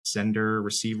sender,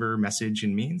 receiver, message,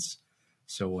 and means.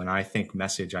 So when I think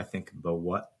message, I think the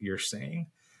what you're saying.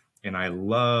 And I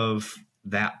love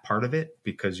that part of it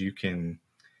because you can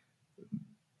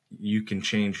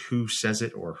change who says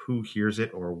it or who hears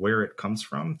it or where it comes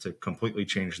from to completely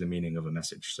change the meaning of a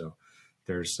message. So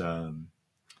there's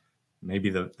maybe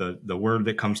the word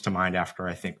that comes to mind after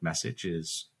I think message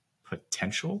is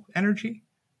potential energy,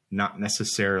 not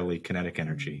necessarily kinetic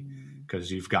energy,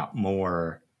 because you've got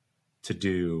more to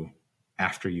do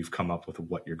after you've come up with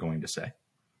what you're going to say.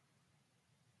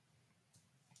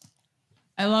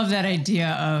 I love that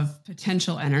idea of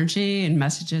potential energy and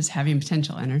messages having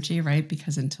potential energy, right?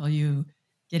 Because until you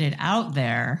get it out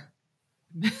there,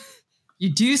 you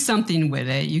do something with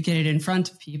it, you get it in front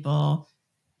of people.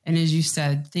 And as you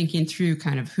said, thinking through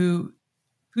kind of who's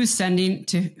sending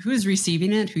to who's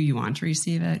receiving it, who you want to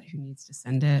receive it, who needs to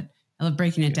send it. I love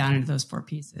breaking it down into those 4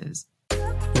 pieces.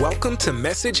 Welcome to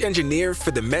Message Engineer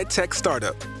for the MedTech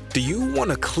Startup. Do you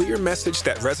want a clear message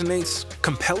that resonates,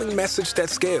 compelling message that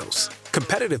scales,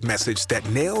 competitive message that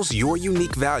nails your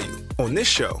unique value? On this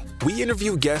show, we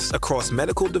interview guests across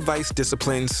medical device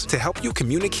disciplines to help you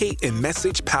communicate and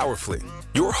message powerfully.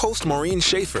 Your host, Maureen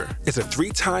Schaefer, is a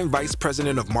 3-time vice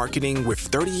president of marketing with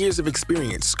 30 years of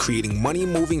experience creating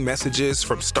money-moving messages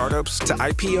from startups to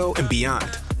IPO and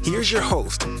beyond. Here's your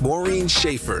host, Maureen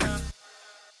Schaefer.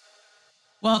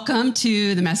 Welcome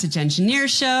to the Message Engineer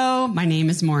Show. My name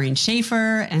is Maureen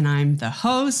Schaefer, and I'm the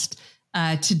host.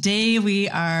 Today, we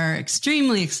are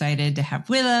extremely excited to have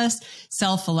with us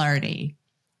Sal Filardi.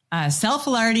 Sal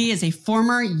Filardi is a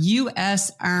former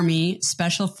U.S. Army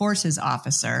Special Forces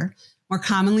officer, more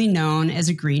commonly known as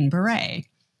a Green Beret.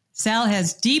 Sal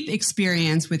has deep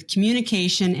experience with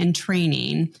communication and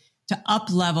training to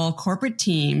up-level corporate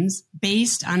teams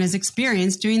based on his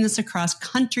experience doing this across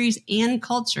countries and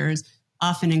cultures,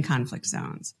 often in conflict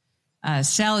zones.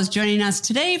 Sal is joining us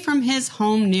today from his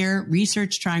home near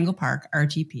Research Triangle Park,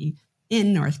 RTP,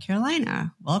 in North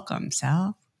Carolina. Welcome,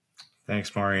 Sal.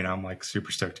 Thanks, Maureen. I'm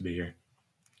super stoked to be here.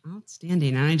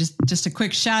 Outstanding. And I just a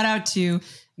quick shout out to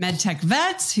MedTech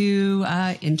Vets who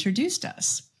introduced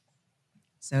us.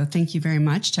 So thank you very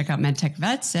much. Check out MedTech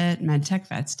Vets at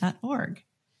medtechvets.org.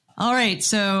 All right.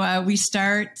 So we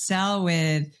start, Sal,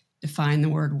 with define the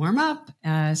word warm up. So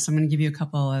I'm going to give you a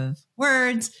couple of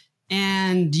words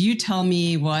and you tell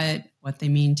me what they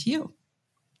mean to you.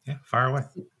 Yeah, fire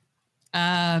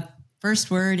away. First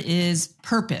word is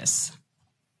purpose.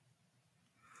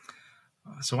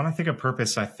 So when I think of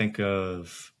purpose, I think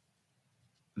of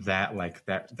that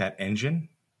that engine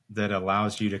that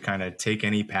allows you to kind of take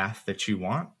any path that you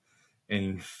want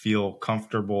and feel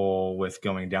comfortable with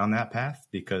going down that path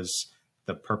because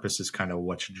the purpose is kind of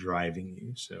what's driving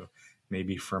you. So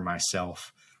maybe for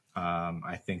myself,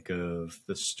 I think of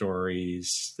the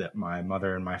stories that my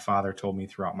mother and my father told me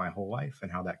throughout my whole life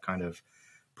and how that kind of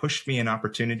pushed me in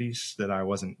opportunities that I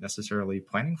wasn't necessarily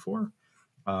planning for,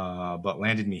 but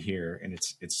landed me here. And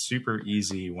it's super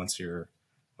easy once you're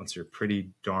pretty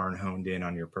darn honed in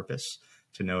on your purpose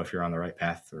to know if you're on the right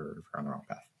path or if you're on the wrong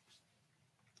path.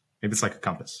 Maybe it's like a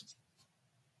compass.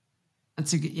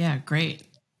 That's great.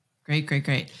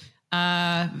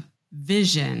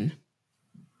 Vision.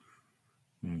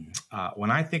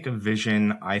 When I think of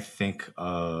vision, I think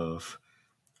of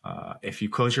if you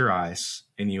close your eyes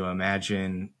and you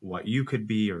imagine what you could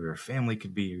be or your family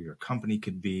could be or your company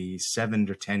could be 7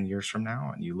 to 10 years from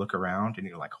now, and you look around and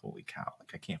you're like, holy cow,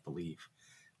 I can't believe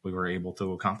we were able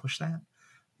to accomplish that.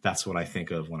 That's what I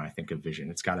think of when I think of vision.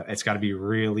 It's got to be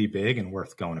really big and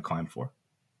worth going to climb for.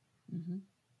 Mm-hmm.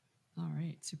 All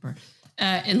right, super.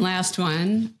 And last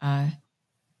one,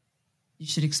 you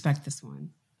should expect this one.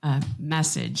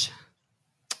 Message.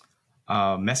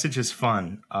 Message is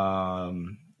fun.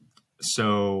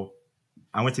 So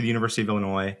I went to the University of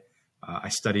Illinois. I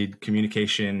studied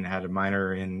communication, had a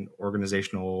minor in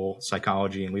organizational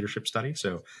psychology and leadership study.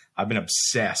 So I've been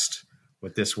obsessed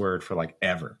with this word for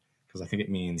ever because I think it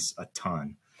means a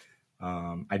ton.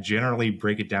 I generally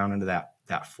break it down into that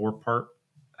 4-part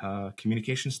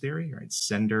communications theory, right?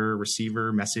 Sender,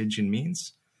 receiver, message, and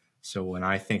means. So when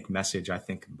I think message, I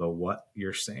think the what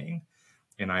you're saying.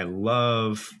 And I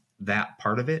love that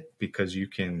part of it because you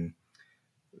can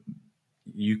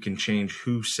change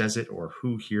who says it or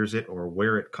who hears it or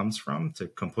where it comes from to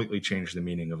completely change the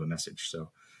meaning of a message. So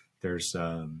there's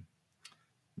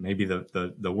maybe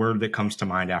the word that comes to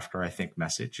mind after I think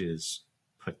message is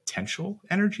potential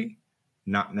energy,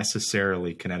 not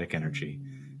necessarily kinetic energy,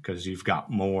 because you've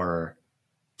got more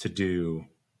to do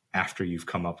after you've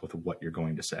come up with what you're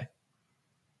going to say.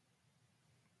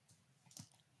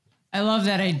 I love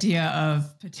that idea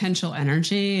of potential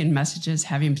energy and messages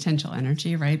having potential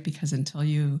energy, right? Because until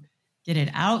you get it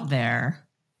out there,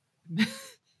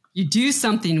 you do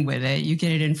something with it, you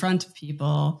get it in front of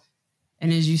people.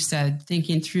 And as you said,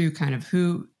 thinking through kind of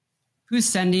who's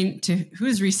sending to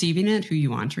who's receiving it, who you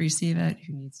want to receive it,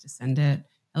 who needs to send it.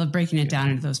 I love breaking it down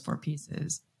into those 4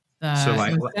 pieces. So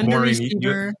like The sender Maureen,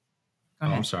 receiver. Go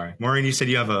I'm ahead. sorry. Maureen, you said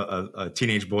you have a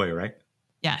teenage boy, right?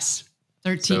 Yes.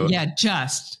 13. So Yeah,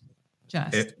 just.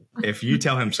 If you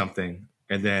tell him something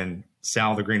and then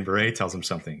Sal the Green Beret tells him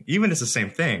something, even if it's the same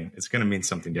thing, it's going to mean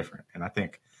something different. And I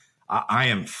think I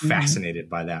am fascinated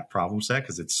by that problem set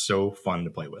because it's so fun to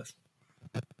play with.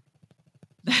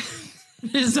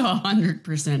 That is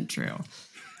 100% true.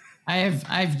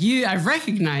 I've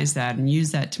recognized that and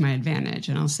used that to my advantage.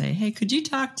 And I'll say, hey, could you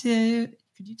talk to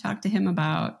him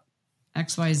about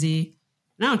XYZ?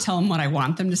 And I don't tell him what I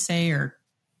want them to say or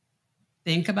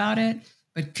think about it,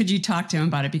 but could you talk to him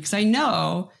about it? Because I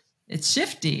know it's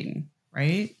shifting,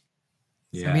 right?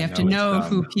 Yeah, so we have to know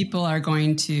who people are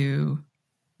going to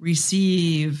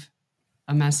receive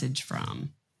a message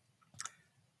from.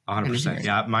 100%.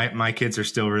 Yeah, my kids are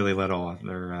still really little.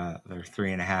 They're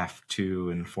 3.5, 2,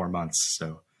 and 4 months.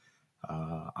 So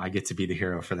I get to be the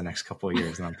hero for the next couple of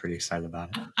years, and I'm pretty excited about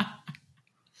it.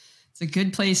 It's a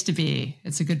good place to be.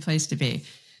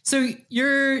 So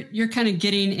you're kind of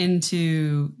getting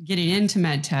into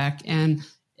med tech, and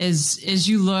as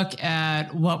you look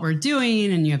at what we're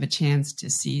doing, and you have a chance to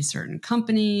see certain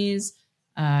companies,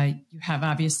 you have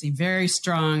obviously very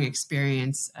strong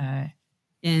experience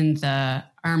in the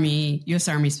Army, U.S.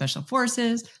 Army Special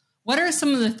Forces. What are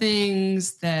some of the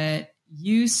things that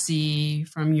you see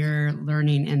from your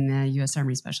learning in the U.S.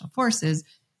 Army Special Forces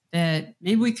that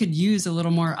maybe we could use a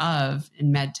little more of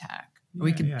in med tech?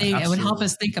 It would help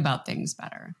us think about things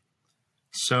better.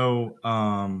 So,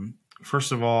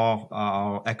 first of all,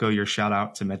 I'll echo your shout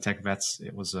out to MedTech Vets.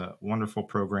 It was a wonderful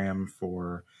program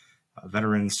for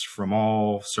veterans from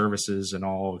all services and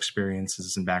all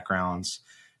experiences and backgrounds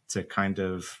to kind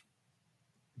of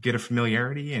get a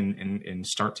familiarity and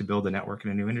start to build a network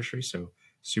in a new industry. So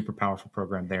super powerful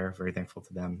program there. Very thankful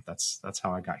to them. That's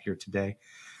how I got here today.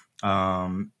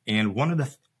 And one of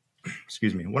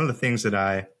the things that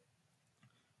I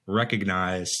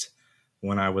recognized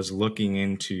when I was looking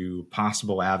into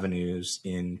possible avenues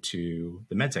into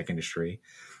the medtech industry,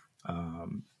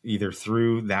 either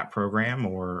through that program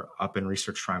or up in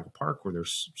Research Triangle Park, where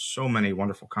there's so many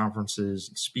wonderful conferences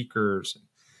and speakers.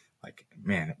 Like,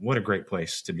 man, what a great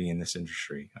place to be in this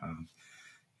industry.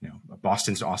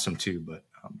 Boston's awesome too, but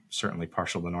certainly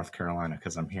partial to North Carolina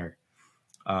because I'm here.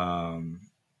 And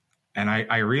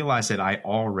I realized that I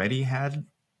already had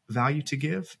value to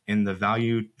give, and the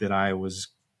value that I was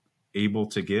able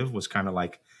to give was kind of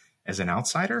like as an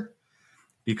outsider,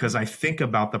 because I think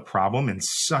about the problem in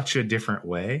such a different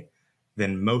way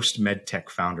than most med tech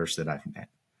founders that I've met.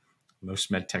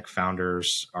 Most med tech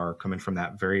founders are coming from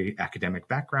that very academic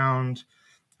background.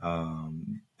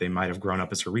 They might have grown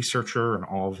up as a researcher, and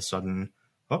all of a sudden,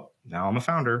 now I'm a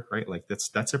founder, right? Like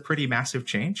that's a pretty massive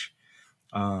change.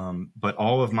 But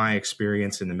all of my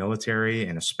experience in the military,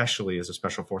 and especially as a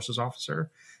special forces officer,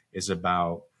 is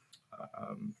about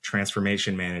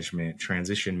transformation management,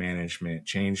 transition management,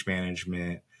 change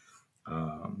management.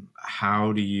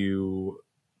 How do you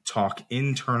talk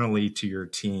internally to your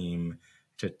team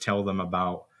to tell them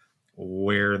about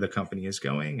where the company is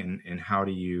going, and how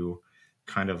do you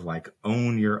kind of like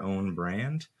own your own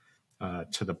brand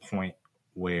to the point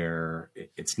where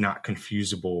it's not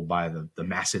confusable by the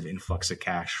massive influx of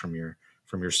cash from your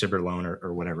SBIR loan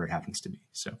or whatever it happens to be.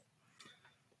 So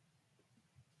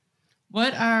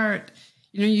what are,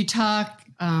 you talk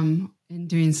in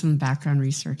doing some background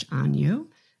research on you,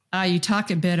 you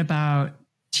talk a bit about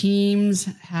teams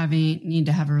need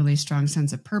to have a really strong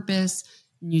sense of purpose.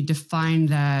 And you define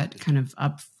that kind of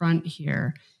up front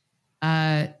here.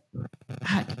 And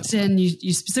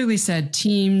you specifically said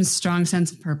teams, strong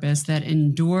sense of purpose that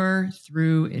endure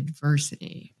through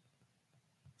adversity.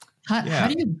 How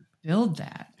do you build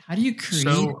that? How do you create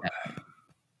that?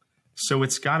 So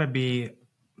it's got to be,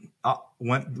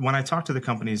 when I talk to the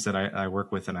companies that I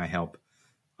work with and I help,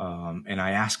 and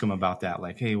I ask them about that,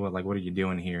 like, hey, what are you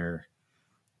doing here?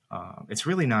 It's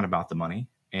really not about the money.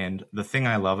 And the thing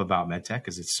I love about medtech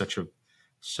is it's such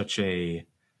a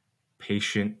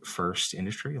patient first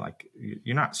industry. Like,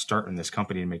 you're not starting this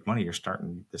company to make money. You're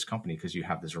starting this company because you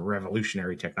have this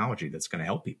revolutionary technology that's going to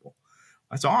help people.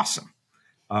 That's awesome.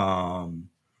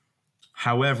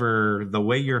 However, the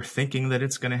way you're thinking that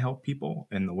it's going to help people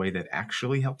and the way that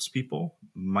actually helps people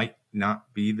might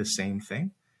not be the same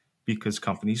thing, because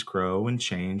companies grow and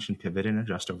change and pivot and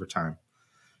adjust over time.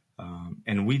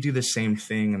 And we do the same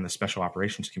thing in the special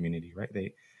operations community, right?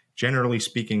 They, generally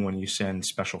speaking, when you send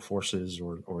special forces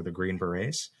or the Green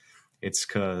Berets, it's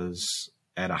because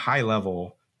at a high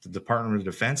level, the Department of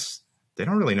Defense, they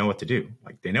don't really know what to do.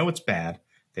 Like, they know it's bad.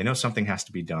 They know something has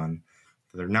to be done.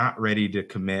 They're not ready to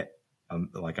commit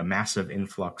like a massive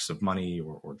influx of money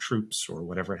or troops or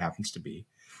whatever it happens to be.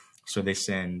 So they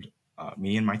send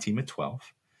me and my team of 12,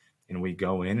 and we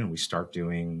go in and we start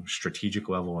doing strategic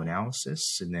level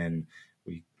analysis. And then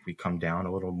we come down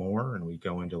a little more and we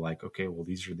go into like, okay, well,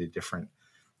 these are the different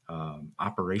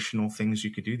operational things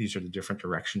you could do. These are the different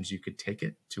directions you could take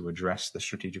it to address the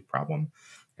strategic problem.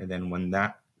 And then when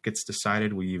that gets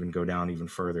decided, we even go down even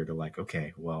further to like,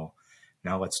 okay, well,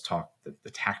 now let's talk the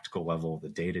tactical level, the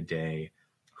day-to-day.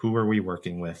 Who are we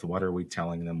working with? What are we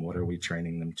telling them? What are we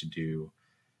training them to do?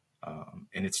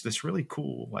 And it's this really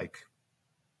cool like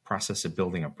process of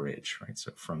building a bridge, right?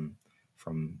 So from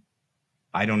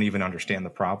I don't even understand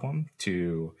the problem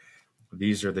to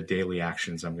these are the daily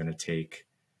actions I'm going to take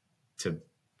to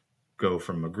go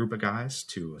from a group of guys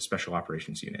to a special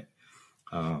operations unit.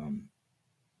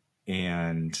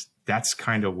 And that's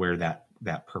kind of where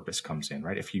that purpose comes in,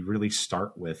 right? If you really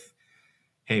start with,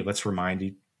 hey, let's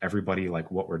remind everybody like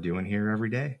what we're doing here every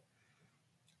day,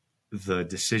 the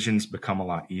decisions become a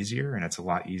lot easier, and it's a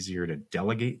lot easier to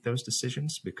delegate those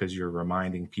decisions because you're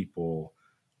reminding people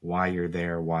why you're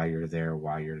there, why you're there,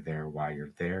 why you're there, why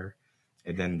you're there.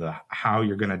 And then the how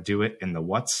you're going to do it and the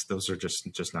what's, those are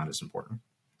just not as important.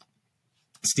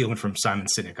 Stealing from Simon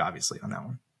Sinek, obviously, on that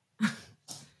one.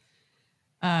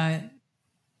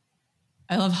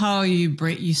 I love how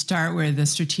you start with the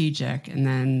strategic and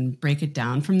then break it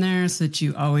down from there so that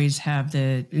you always have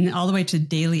and all the way to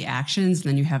daily actions. And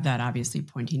then you have that obviously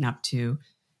pointing up to,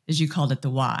 as you called it, the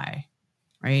why,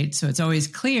 right? So it's always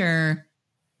clear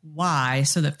why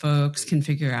so that folks can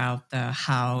figure out the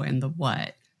how and the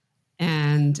what.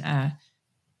 And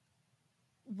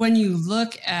when you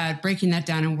look at breaking that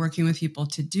down and working with people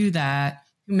to do that,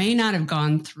 who may not have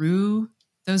gone through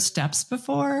those steps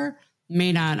before,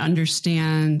 may not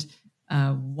understand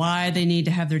why they need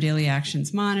to have their daily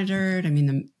actions monitored. I mean,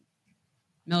 the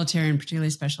military and particularly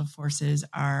special forces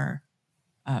are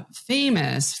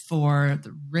famous for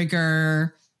the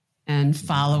rigor and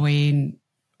following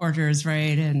orders,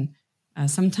 right? And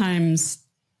sometimes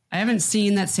I haven't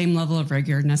seen that same level of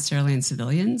rigor necessarily in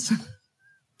civilians,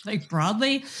 like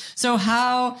broadly. So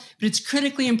but it's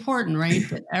critically important, right?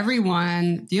 That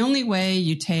everyone, the only way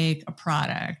you take a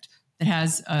product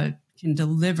that can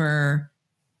deliver,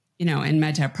 in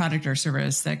MedTech product or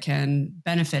service that can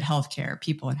benefit healthcare,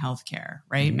 people in healthcare,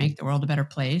 right? Mm-hmm. Make the world a better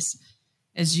place.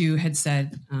 As you had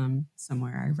said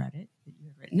somewhere, I read it, that you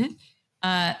had written it,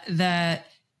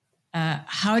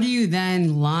 how do you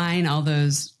then line all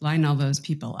those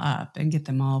people up and get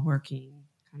them all working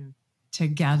kind of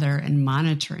together and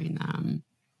monitoring them,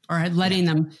 or letting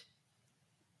them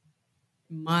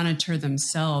monitor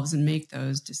themselves and make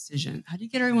those decisions? How do you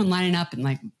get everyone lining up and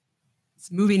like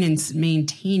moving and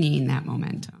maintaining that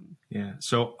momentum? Yeah.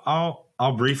 So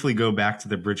I'll briefly go back to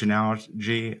the bridge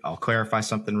analogy. I'll clarify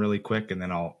something really quick, and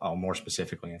then I'll more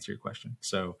specifically answer your question.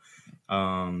 So,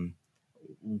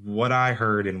 what I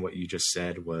heard in what you just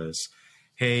said was,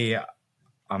 hey,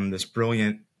 I'm this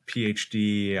brilliant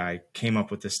PhD. I came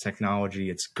up with this technology.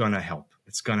 It's going to help.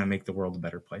 It's going to make the world a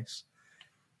better place.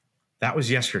 That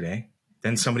was yesterday.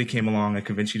 Then somebody came along and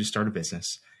convinced you to start a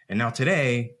business. And now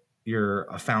today, you're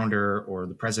a founder or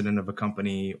the president of a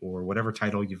company or whatever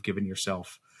title you've given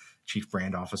yourself, chief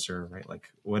brand officer, right? Like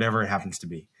whatever it happens to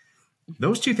be.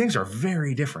 Those two things are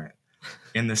very different.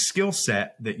 And the skill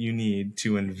set that you need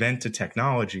to invent a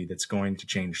technology that's going to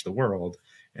change the world,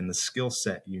 and the skill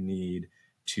set you need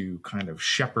to kind of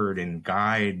shepherd and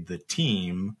guide the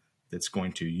team that's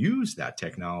going to use that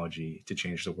technology to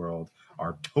change the world,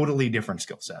 are totally different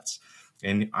skill sets.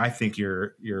 And I think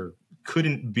you're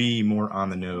couldn't be more on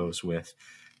the nose with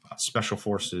special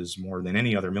forces more than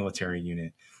any other military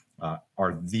unit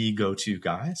are the go-to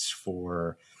guys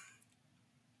for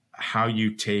how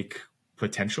you take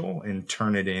potential and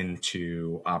turn it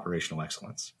into operational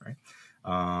excellence, right?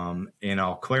 And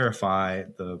I'll clarify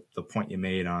the point you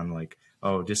made on like,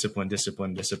 discipline,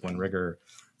 rigor.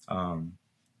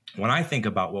 When I think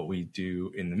about what we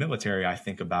do in the military, I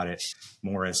think about it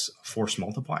more as force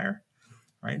multiplier,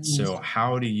 right? Mm-hmm. So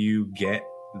how do you get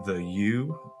the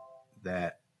you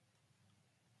that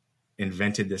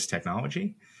invented this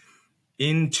technology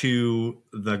into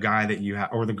the guy that you have,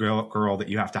 or the girl that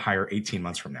you have to hire 18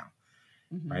 months from now,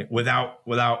 mm-hmm. right?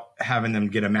 Without having them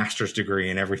get a master's degree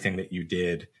in everything that you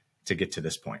did to get to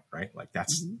this point, right? Like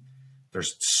that's, mm-hmm.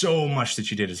 there's so much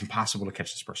that you did. It's impossible to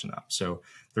catch this person up. So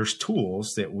there's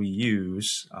tools that we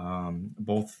use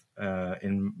both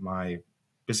in my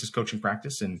business coaching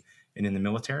practice and in the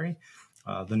military.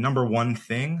 The number one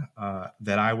thing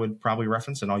that I would probably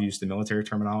reference, and I'll use the military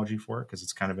terminology for it because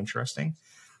it's kind of interesting,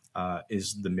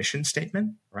 is the mission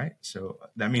statement, right? So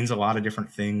that means a lot of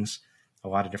different things, a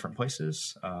lot of different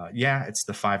places. It's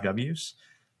the 5 W's,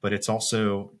 but it's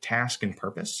also task and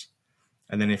purpose.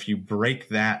 And then if you break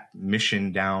that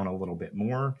mission down a little bit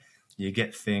more, you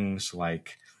get things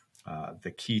like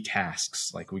the key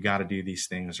tasks, like we got to do these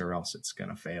things or else it's going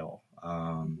to fail.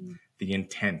 The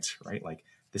intent, right? Like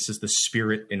this is the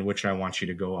spirit in which I want you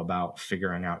to go about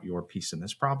figuring out your piece in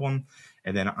this problem.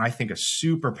 And then I think a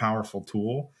super powerful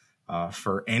tool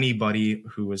for anybody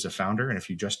who is a founder, and if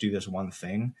you just do this one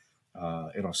thing,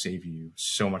 it'll save you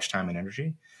so much time and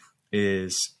energy,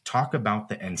 is talk about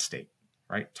the end state.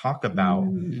 Right? Talk about,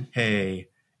 hey,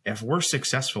 if we're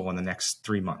successful in the next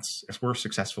 3 months, if we're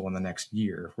successful in the next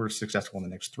year, if we're successful in the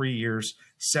next 3 years,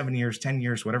 7 years, 10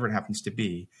 years, whatever it happens to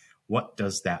be, what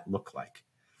does that look like?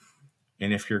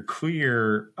 And if you're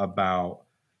clear about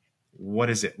what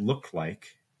does it look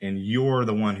like, and you're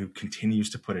the one who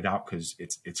continues to put it out because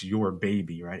it's your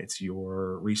baby, right? It's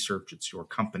your research, it's your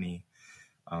company.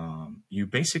 You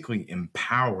basically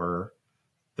empower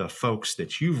the folks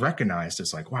that you've recognized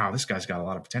as like, wow, this guy's got a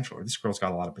lot of potential, or this girl's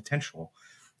got a lot of potential.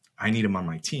 I need him on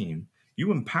my team.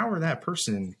 You empower that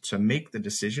person to make the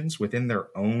decisions within their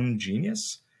own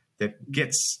genius that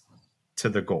gets to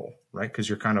the goal, right? Because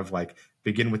you're kind of like,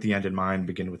 begin with the end in mind,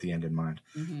 begin with the end in mind.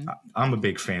 Mm-hmm. I'm a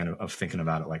big fan of thinking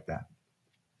about it like that.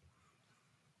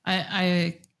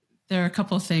 There are a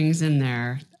couple of things in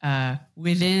there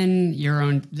within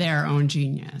their own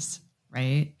genius,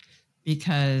 right?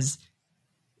 Because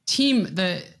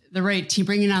the right team,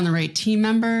 bringing on the right team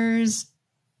members,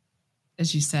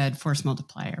 as you said, force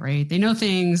multiplier, right? They know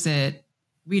things that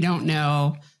we don't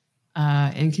know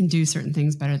and can do certain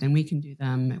things better than we can do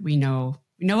them. We know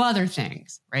other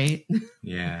things, right?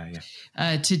 Yeah.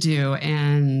 To do.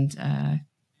 And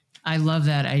I love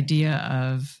that idea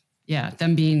of,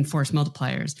 them being force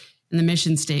multipliers. And the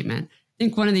mission statement. I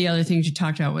think one of the other things you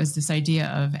talked about was this idea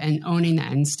of owning the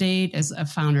end state as a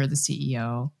founder, the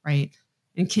CEO, right?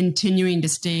 And continuing to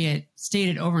state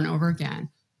it over and over again.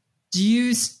 Do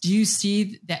you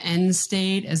see the end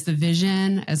state as the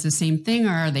vision as the same thing,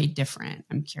 or are they different?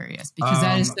 I'm curious because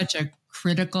that is such a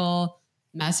critical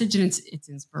message, and it's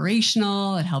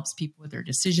inspirational. It helps people with their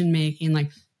decision making.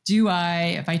 Like,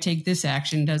 if I take this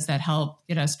action, does that help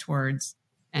get us towards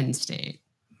end state?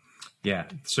 Yeah,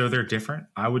 so they're different.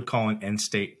 I would call an end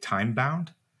state time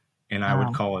bound, and I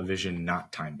would call a vision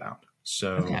not time bound.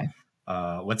 So. Okay.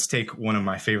 Let's take one of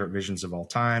my favorite visions of all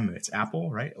time. It's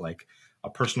Apple, right? Like a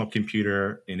personal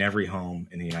computer in every home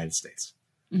in the United States.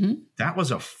 Mm-hmm. That was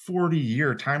a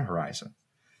 40-year time horizon.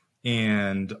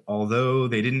 And although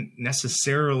they didn't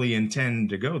necessarily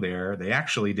intend to go there, they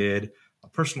actually did a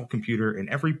personal computer in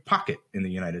every pocket in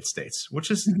the United States,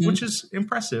 which is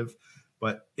impressive.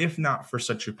 But if not for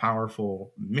such a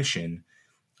powerful mission,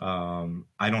 vision,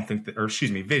 I don't think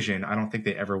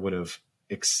they ever would have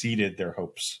exceeded their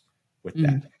hopes with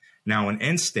that. Now an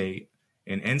end state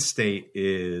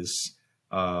is,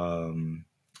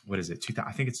 what is it?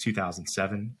 I think it's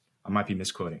 2007. I might be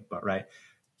misquoting, but right.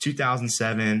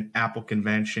 2007 Apple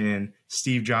convention,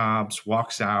 Steve Jobs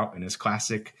walks out in his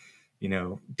classic,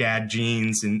 dad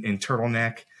jeans and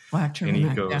turtleneck. And he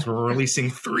goes, we're releasing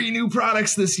 3 new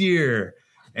products this year.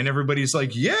 And everybody's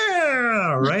like,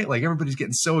 yeah, right? Like everybody's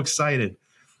getting so excited.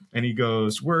 And he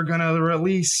goes, we're going to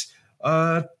release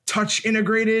a touch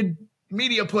integrated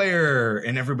media player,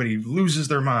 and everybody loses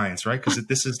their minds, right? Because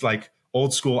this is like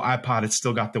old school iPod. It's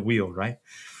still got the wheel, right?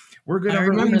 We're going to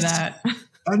release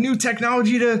a new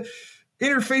technology to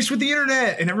interface with the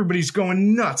internet, and everybody's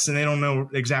going nuts, and they don't know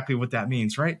exactly what that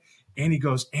means, right? And he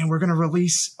goes, and we're going to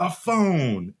release a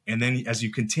phone. And then as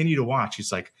you continue to watch,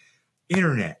 he's like,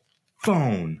 internet,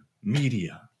 phone,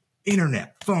 media,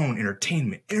 internet, phone,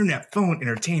 entertainment, internet, phone,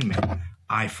 entertainment,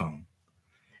 iPhone.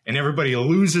 And everybody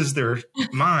loses their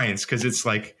minds because it's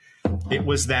like it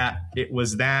was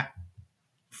that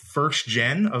first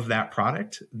gen of that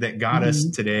product that got us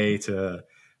today to,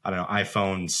 I don't know,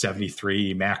 iPhone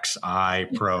 73 Max I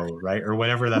Pro, right? Or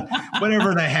whatever the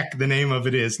heck the name of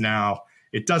it is now.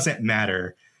 It doesn't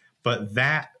matter. But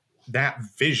that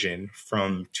vision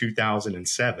from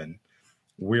 2007,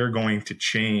 we're going to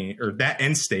change, or that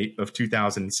end state of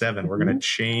 2007, we're going to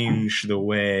change the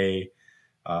way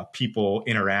people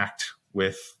interact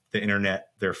with the internet,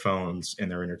 their phones,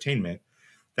 and their entertainment.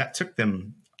 That took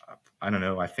them, I don't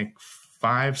know, I think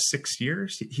 5, 6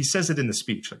 years. He says it in the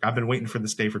speech. Like, I've been waiting for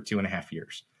this day for 2.5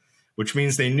 years, which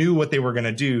means they knew what they were going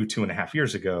to do 2.5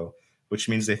 years ago, which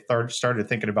means they started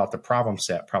thinking about the problem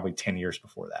set probably 10 years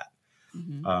before that,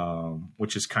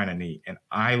 which is kind of neat. And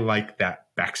I like that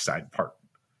backside part.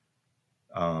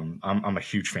 I'm a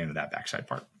huge fan of that backside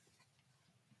part.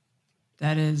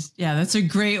 That's a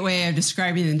great way of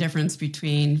describing the difference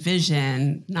between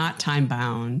vision, not time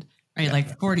bound, right? Yeah.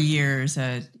 Like 40 years,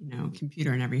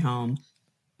 computer in every home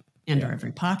and or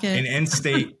every pocket. An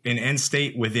end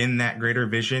state within that greater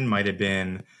vision might have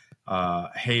been,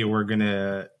 hey, we're going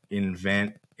to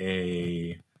invent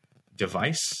a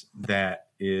device that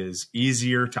is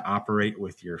easier to operate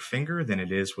with your finger than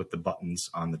it is with the buttons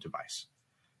on the device.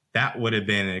 That would have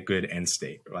been a good end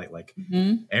state, right? Like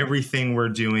everything we're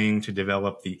doing to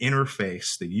develop the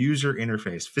interface, the user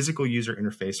interface, physical user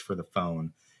interface for the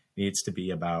phone needs to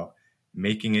be about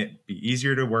making it be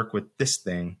easier to work with this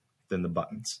thing than the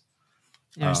buttons.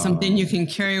 There's something you can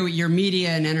carry with your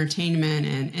media and entertainment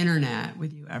and internet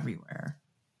with you everywhere.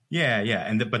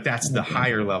 Yeah. But that's the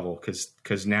higher level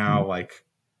because now like,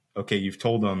 okay, you've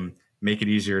told them make it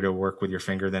easier to work with your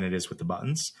finger than it is with the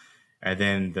buttons. And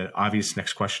then the obvious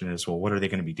next question is, well, what are they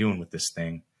going to be doing with this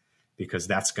thing? Because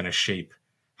that's going to shape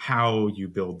how you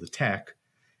build the tech.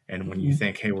 And when you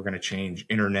think, hey, we're going to change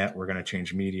internet, we're going to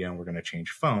change media, and we're going to change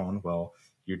phone, well,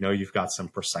 you've got some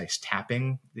precise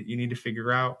tapping that you need to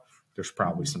figure out. There's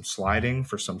probably some sliding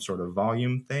for some sort of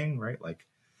volume thing, right? Like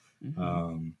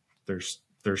there's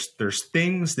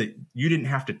things that you didn't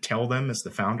have to tell them as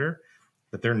the founder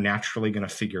that they're naturally going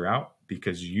to figure out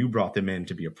because you brought them in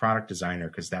to be a product designer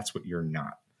because that's what you're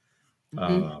not,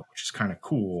 which is kind of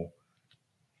cool.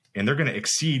 And they're going to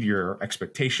exceed your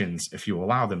expectations if you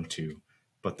allow them to.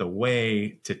 But the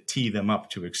way to tee them up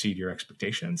to exceed your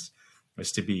expectations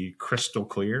is to be crystal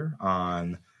clear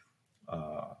on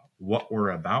what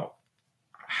we're about,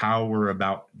 how we're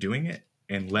about doing it,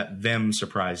 and let them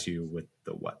surprise you with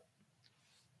the what.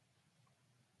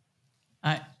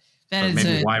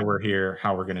 Why we're here,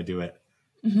 how we're going to do it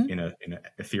in an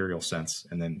ethereal sense,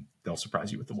 and then they'll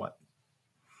surprise you with the what.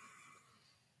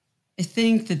 I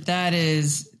think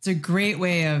it's a great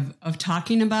way of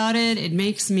talking about it. It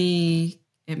makes me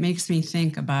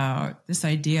think about this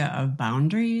idea of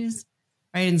boundaries,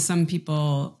 right? And some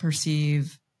people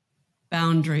perceive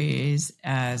boundaries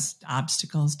as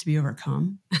obstacles to be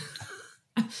overcome.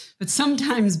 But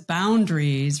sometimes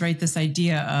boundaries, right? This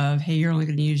idea of, hey, you're only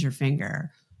going to use your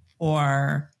finger,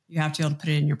 or you have to be able to put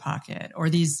it in your pocket, or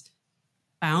these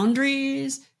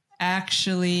boundaries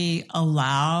actually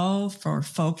allow for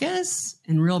focus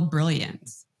and real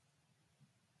brilliance.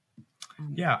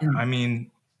 I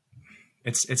mean,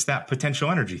 it's that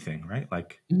potential energy thing, right?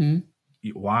 Like,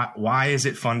 why is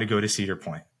it fun to go to Cedar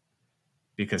Point?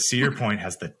 Because Cedar Point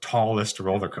has the tallest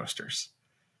roller coasters.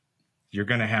 You're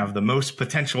going to have the most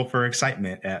potential for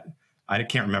excitement at, I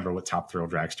can't remember what Top Thrill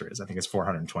Dragster is. I think it's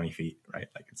 420 feet, right?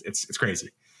 Like it's crazy.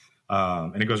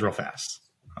 And it goes real fast.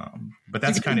 But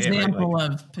that's kind of an example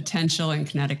of potential and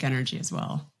kinetic energy as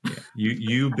well. Yeah.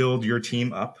 You build your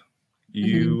team up.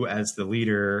 You as the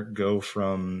leader go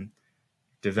from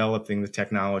developing the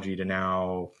technology to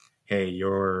now, hey,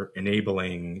 you're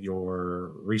enabling,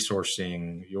 you're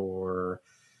resourcing, you're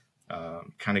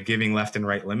kind of giving left and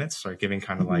right limits, or giving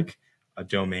kind of like a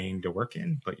domain to work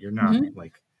in, but you're not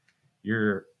like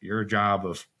your job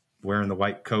of wearing the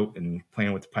white coat and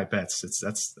playing with the pipettes.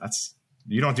 That's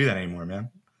you don't do that anymore, man.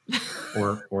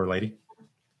 or lady.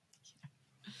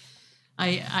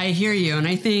 I hear you. And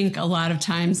I think a lot of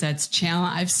times that's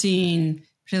challenge. I've seen,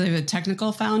 particularly with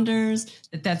technical founders,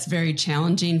 that's very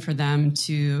challenging for them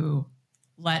to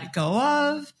let go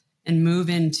of and move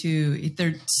into. If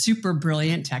they're super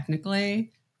brilliant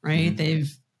technically, right?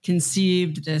 They've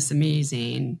conceived this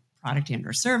amazing product and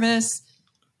or service.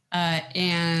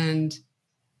 And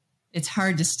it's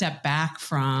hard to step back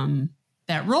from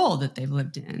that role that they've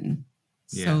lived in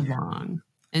so long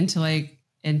and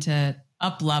to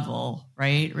up level,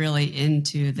 right? Really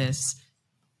into this,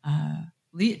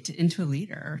 into a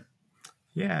leader.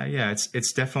 Yeah.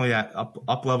 It's definitely that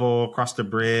up level across the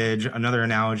bridge. Another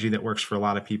analogy that works for a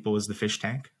lot of people is the fish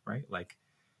tank, right? Like,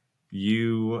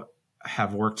 you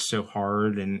have worked so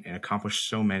hard and accomplished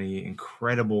so many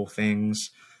incredible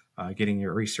things, getting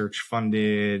your research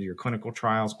funded, your clinical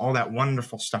trials, all that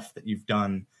wonderful stuff that you've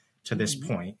done to this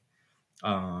point.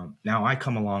 Now I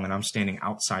come along and I'm standing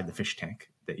outside the fish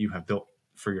tank that you have built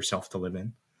for yourself to live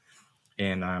in.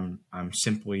 And I'm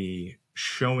simply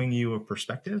showing you a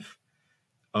perspective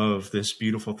of this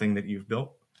beautiful thing that you've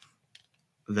built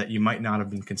that you might not have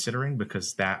been considering,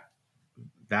 because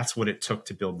that's what it took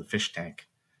to build the fish tank.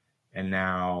 And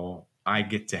now I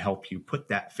get to help you put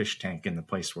that fish tank in the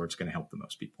place where it's going to help the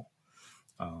most people,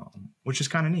 which is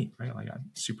kind of neat, right? Like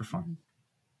super fun.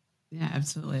 Yeah,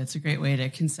 absolutely. It's a great way to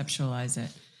conceptualize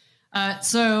it.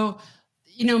 So,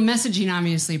 messaging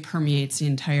obviously permeates the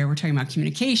entire, we're talking about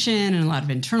communication and a lot of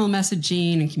internal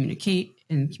messaging and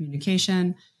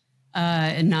communication,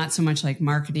 and not so much like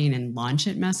marketing and launch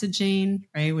it messaging,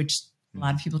 right? Which a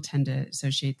lot of people tend to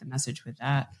associate the message with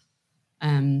that.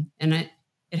 And it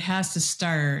has to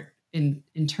start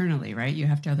internally, right? You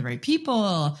have to have the right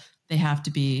people. They have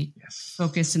to be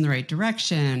focused in the right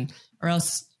direction, or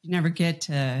else you never get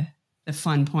to the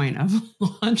fun point of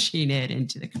launching it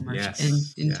into the commercial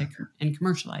and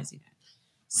commercializing it.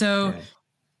 So,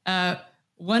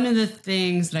 one of the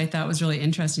things that I thought was really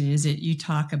interesting is that you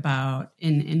talk about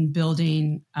in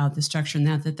building out the structure and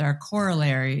that there are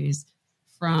corollaries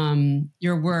from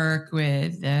your work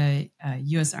with the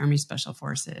U.S. Army Special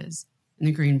Forces and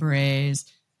the Green Berets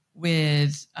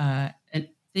with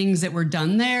things that were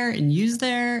done there and used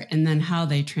there, and then how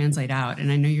they translate out.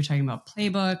 And I know you're talking about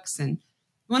playbooks, and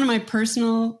one of my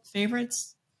personal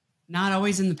favorites, not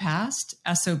always in the past,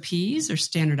 SOPs or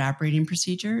standard operating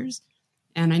procedures.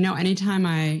 And I know anytime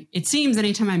I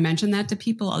mention that to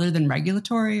people other than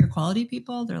regulatory or quality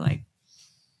people, they're like,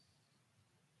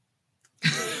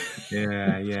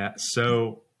 yeah.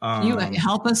 So, can you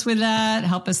help us with that?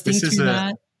 Help us think through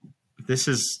that. This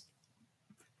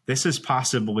is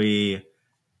possibly,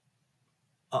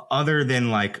 other than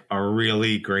like a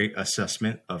really great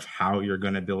assessment of how you're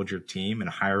going to build your team and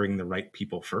hiring the right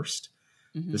people first.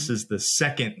 Mm-hmm. This is the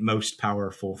second most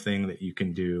powerful thing that you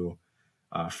can do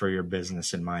for your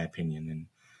business, in my opinion.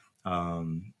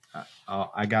 And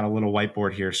I got a little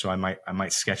whiteboard here, so I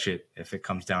might sketch it if it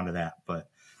comes down to that. But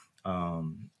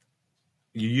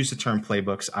you use the term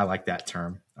playbooks. I like that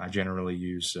term. I generally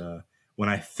use when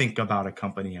I think about a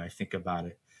company, I think about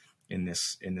it in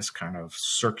this kind of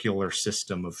circular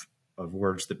system of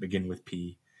words that begin with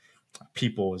P.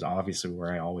 People is obviously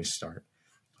where I always start,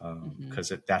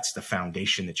 because that's the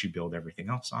foundation that you build everything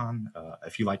else on.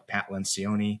 If you like Pat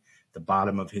Lencioni, the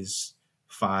bottom of his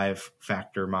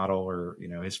 5-factor model, or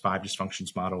his 5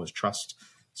 dysfunctions model, is trust.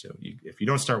 So if you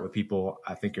don't start with people,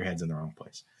 I think your head's in the wrong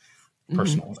place.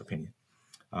 Personal opinion.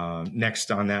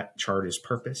 Next on that chart is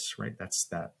purpose, right? That's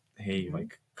that. Hey,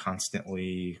 like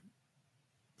constantly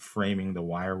framing the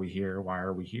why are we here? Why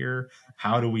are we here?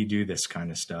 How do we do this kind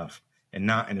of stuff? And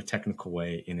not in a technical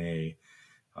way, in a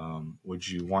would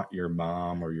you want your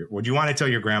mom or would you want to tell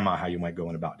your grandma how you might go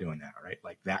about doing that, right?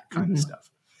 Like that kind of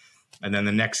stuff. And then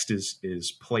the next is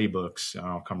playbooks.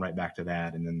 I'll come right back to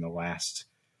that. And then the last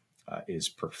is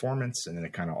performance. And then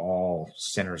it kind of all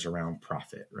centers around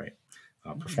profit, right?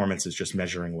 Performance is just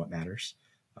measuring what matters.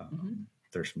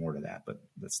 There's more to that, but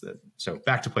so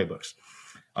back to playbooks.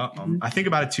 I think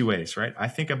about it 2 ways, right? I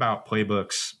think about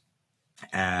playbooks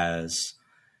as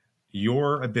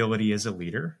your ability as a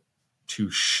leader to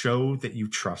show that you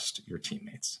trust your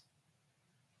teammates,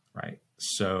 right?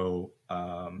 So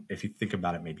if you think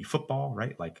about it, maybe football,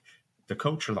 right? Like the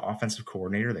coach or the offensive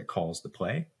coordinator that calls the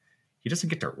play, he doesn't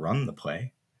get to run the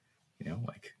play.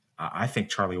 Like I think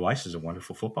Charlie Weiss is a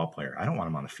wonderful football player. I don't want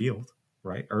him on the field,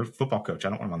 right? Or football coach. I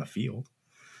don't want him on the field.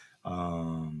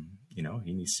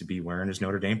 He needs to be wearing his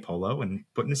Notre Dame polo and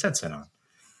putting his headset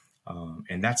on.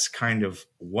 And that's kind of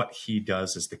what he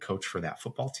does as the coach for that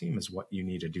football team, is what you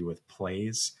need to do with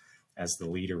plays as the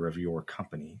leader of your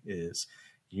company. Is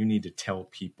you need to tell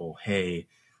people, hey,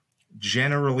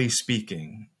 generally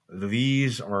speaking,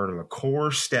 these are the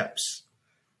core steps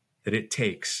that it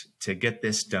takes to get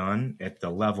this done at the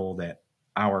level that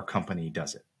our company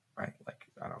does it, right? Like,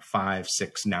 I don't know, 5,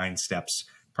 6, 9 steps,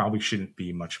 probably shouldn't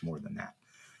be much more than that.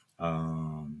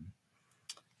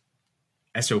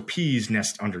 SOPs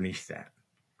nest underneath that,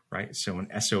 right? So an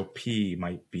SOP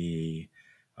might be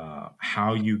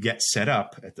how you get set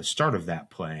up at the start of that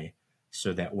play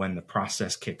so that when the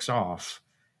process kicks off,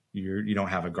 you don't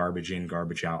have a garbage in,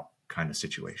 garbage out kind of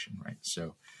situation, right?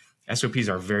 So SOPs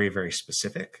are very, very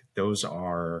specific. Those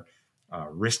are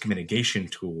risk mitigation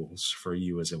tools for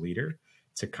you as a leader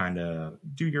to kind of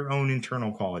do your own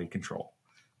internal quality control,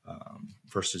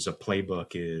 versus a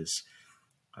playbook is,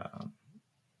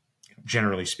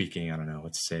 generally speaking, I don't know,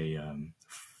 let's say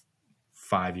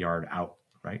 5-yard out,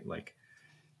 right? Like,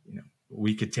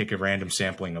 we could take a random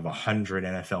sampling of 100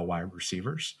 NFL wide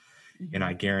receivers, and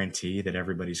I guarantee that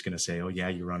everybody's going to say, oh yeah,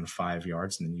 you run 5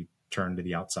 yards and then you turn to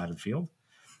the outside of the field.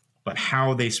 But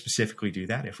how they specifically do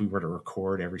that, if we were to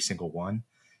record every single one,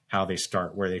 how they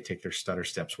start, where they take their stutter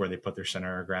steps, where they put their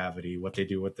center of gravity, what they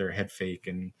do with their head fake,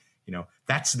 and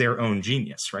that's their own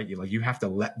genius, right? You have to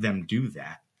let them do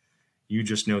that. You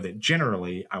just know that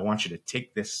generally I want you to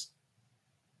take this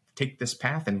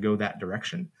path and go that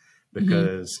direction,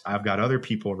 because I've got other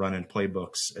people running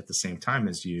playbooks at the same time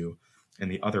as you in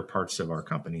the other parts of our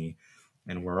company.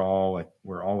 And we're all a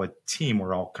team.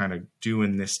 We're all kind of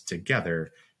doing this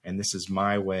together. And this is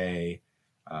my way,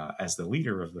 as the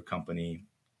leader of the company,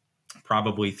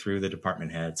 probably through the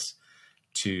department heads,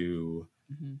 to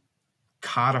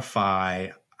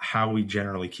codify how we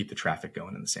generally keep the traffic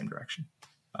going in the same direction.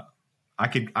 I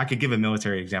could give a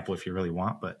military example if you really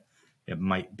want, but it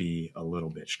might be a little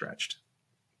bit stretched.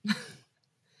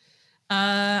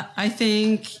 I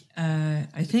think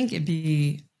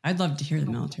I'd love to hear the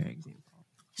military example.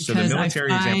 So the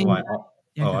military example,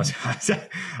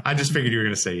 I just figured you were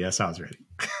going to say yes. I was ready.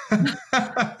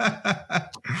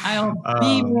 I'll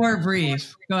be more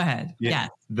brief. Go ahead. Yeah.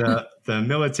 The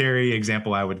military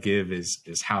example I would give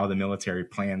is how the military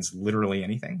plans literally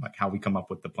anything, like how we come up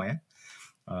with the plan.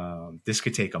 This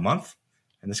could take a month,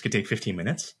 and this could take 15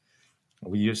 minutes.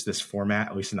 We use this format,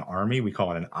 at least in the Army. We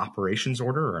call it an operations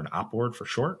order, or an op ord for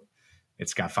short.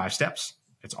 It's got 5 steps.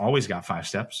 It's always got 5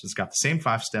 steps. It's got the same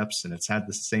 5 steps, and it's had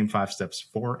the same 5 steps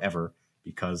forever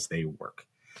because they work.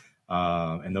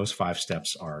 And those 5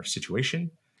 steps are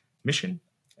situation, mission,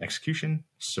 execution,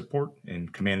 support,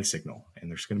 and command and signal.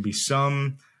 And there's going to be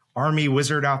some Army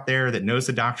wizard out there that knows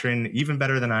the doctrine even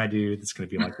better than I do that's going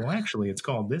to be like, well, actually, it's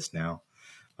called this now.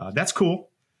 That's cool.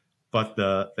 But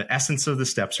the essence of the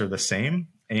steps are the same.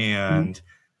 And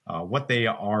what they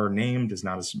are named is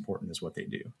not as important as what they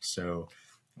do. So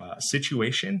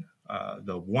situation,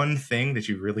 the one thing that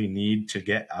you really need to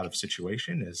get out of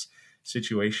situation is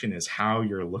how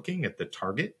you're looking at the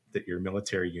target that your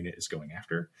military unit is going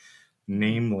after.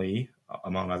 Namely,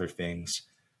 among other things,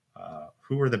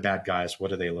 who are the bad guys? What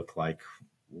do they look like?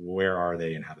 Where are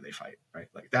they, and how do they fight? Right?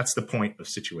 Like, that's the point of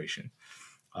situation.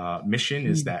 Mission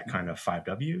is that kind of 5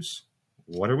 W's.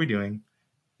 What are we doing?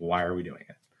 Why are we doing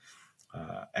it?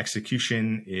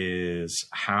 Execution is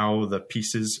how the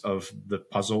pieces of the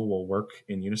puzzle will work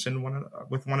in unison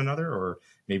with one another, or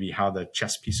maybe how the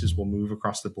chess pieces will move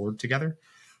across the board together.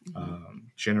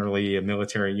 Generally, a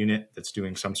military unit that's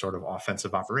doing some sort of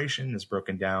offensive operation is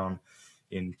broken down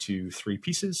into 3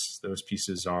 pieces. Those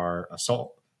pieces are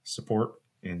assault, support,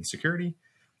 and security.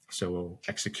 So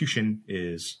execution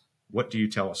is, what do you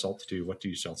tell assault to do? What do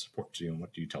you tell support to do? And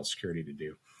what do you tell security to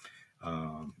do?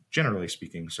 Generally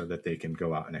speaking, so that they can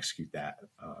go out and execute that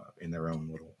in their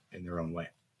own way.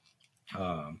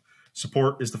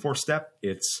 Support is the 4th step.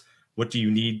 It's, what do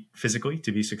you need physically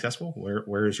to be successful?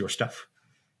 Where is your stuff?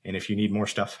 And if you need more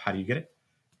stuff, how do you get it?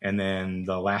 And then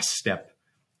the last step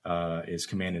is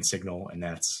command and signal. And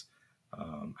that's,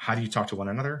 how do you talk to one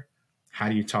another? How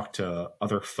do you talk to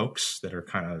other folks that are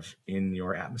kind of in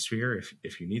your atmosphere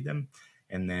if you need them?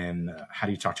 And then how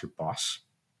do you talk to your boss?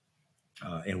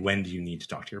 And when do you need to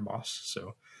talk to your boss?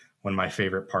 So one of my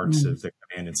favorite parts of the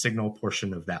command and signal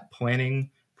portion of that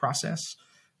planning process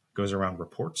goes around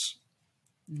reports,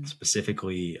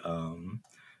 specifically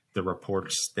the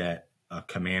reports that a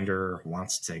commander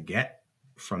wants to get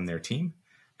from their team,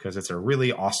 because it's a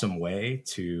really awesome way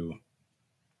to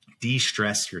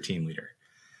de-stress your team leader.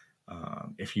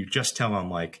 If you just tell them,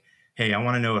 like, hey, I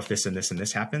want to know if this and this and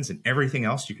this happens, and everything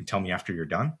else you can tell me after you're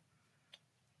done.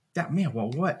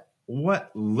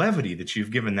 What levity that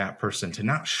you've given that person to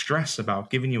not stress about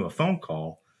giving you a phone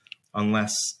call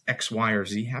unless X, Y, or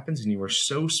Z happens, and you are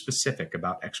so specific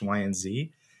about X, Y, and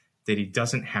Z that he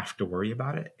doesn't have to worry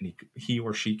about it, and he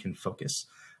or she can focus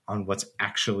on what's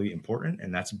actually important,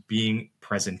 and that's being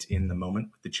present in the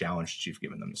moment with the challenge that you've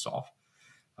given them to solve.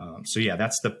 So yeah,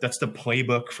 that's the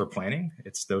playbook for planning.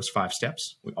 It's those 5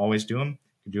 steps. We always do them.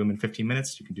 You can do them in 15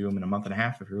 minutes. You can do them in a month and a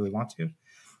half if you really want to.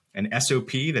 An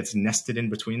SOP that's nested in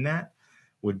between that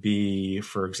would be,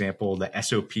 for example, the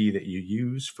SOP that you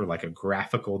use for like a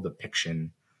graphical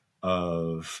depiction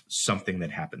of something that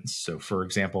happens. So for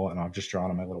example, and I'll just draw it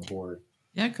on my little board.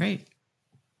 Yeah, great.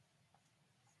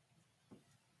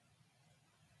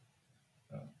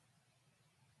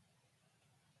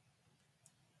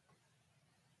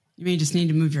 You may just need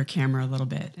to move your camera a little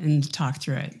bit and talk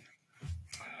through it.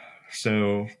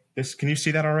 So can you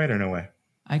see that all right or no way?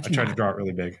 I tried to draw it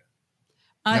really big.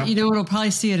 No? You know, we'll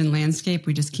probably see it in landscape.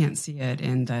 We just can't see it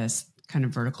in this kind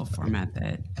of vertical format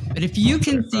but if you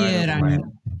can see it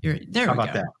there. How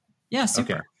about that? Yeah,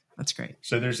 super. Okay. That's great.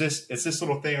 So it's this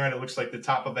little thing, right? It looks like the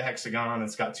top of a hexagon.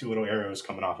 It's got 2 little arrows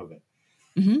coming off of it.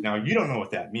 Mm-hmm. Now, you don't know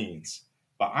what that means,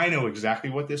 but I know exactly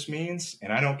what this means.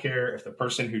 And I don't care if the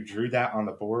person who drew that on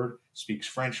the board speaks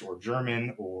French or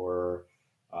German or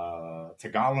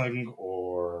Tagalog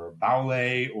or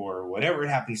Baule or whatever it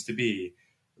happens to be.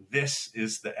 this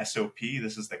is the SOP.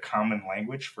 This is the common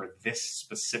language for this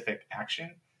specific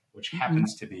action, which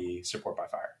happens to be support by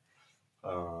fire.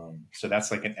 So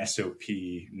that's like an SOP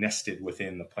nested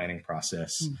within the planning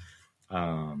process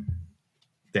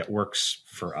that works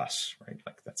for us, right?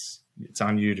 Like it's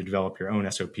on you to develop your own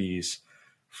SOPs.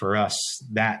 For us,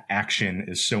 that action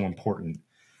is so important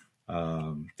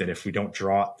that if we don't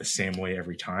draw it the same way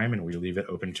every time and we leave it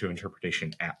open to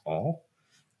interpretation at all,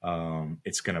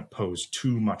 it's going to pose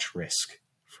too much risk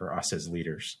for us as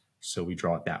leaders. So we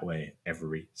draw it that way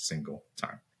every single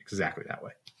time, exactly that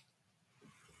way.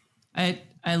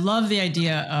 I love the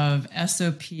idea of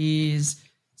SOPs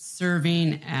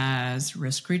serving as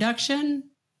risk reduction,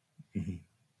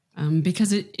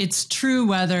 because it's true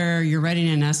whether you're writing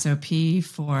an SOP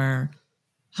for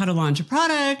how to launch a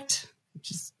product,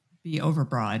 which is be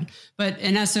overbroad, but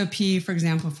an SOP, for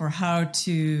example, for how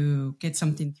to get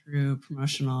something through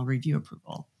promotional review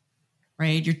approval,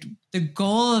 right? The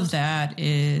goal of that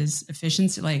is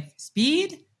efficiency, like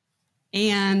speed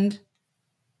and,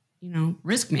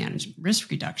 risk management,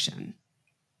 risk reduction,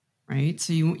 right?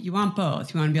 So you want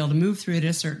both. You want to be able to move through it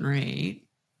at a certain rate,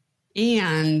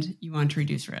 and you want to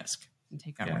reduce risk and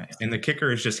take out risk. And the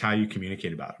kicker is just how you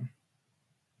communicate about them.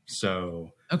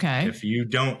 So if you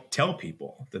don't tell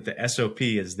people that the SOP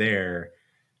is there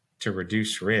to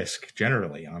reduce risk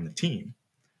generally on the team,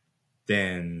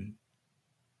 then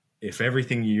if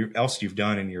everything else you've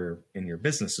done in your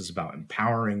business is about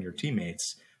empowering your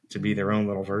teammates to be their own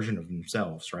little version of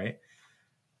themselves, right?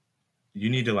 You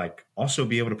need to also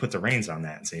be able to put the reins on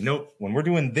that and say, nope, when we're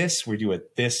doing this, we do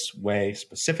it this way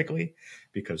specifically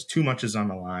because too much is on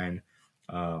the line.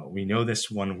 We know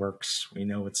this one works. We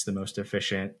know it's the most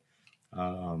efficient.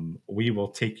 We will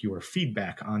take your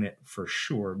feedback on it for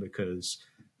sure because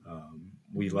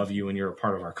we love you and you're a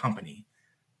part of our company.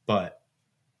 But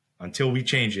until we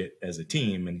change it as a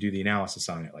team and do the analysis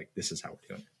on it, this is how we're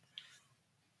doing it.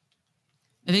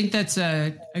 I think that's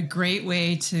a great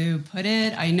way to put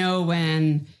it. I know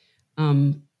when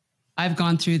I've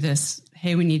gone through this,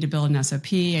 hey, we need to build an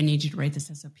SOP. I need you to write this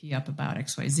SOP up about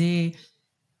XYZ.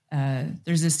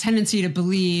 There's this tendency to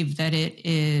believe that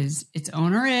it's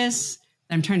onerous.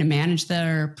 I'm trying to manage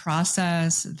their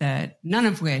process, that none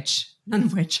of which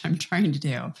I'm trying to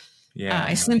do. Yeah,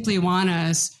 I simply want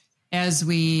us, as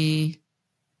we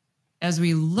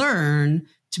learn,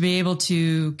 to be able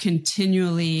to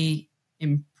continually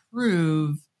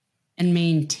improve and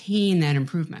maintain that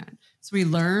improvement. So we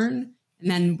learn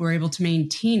and then we're able to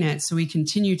maintain it. So we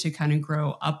continue to kind of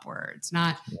grow upwards,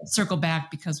 not circle back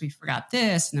because we forgot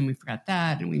this and then we forgot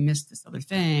that and we missed this other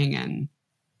thing. And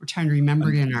we're trying to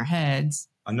remember it in our heads.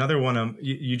 Another one of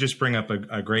you just bring up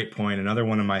a great point. Another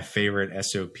one of my favorite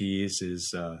SOPs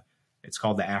is it's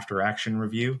called the after action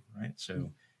review, right?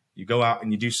 So you go out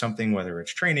and you do something, whether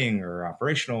it's training or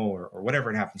operational or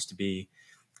whatever it happens to be.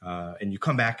 And you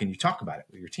come back and you talk about it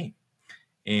with your team.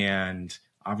 And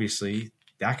obviously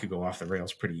that could go off the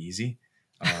rails pretty easy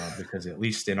because at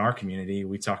least in our community,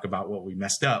 we talk about what we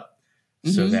messed up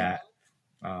so that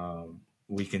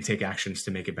we can take actions to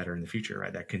make it better in the future,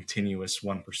 right? That continuous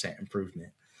 1%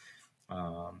 improvement.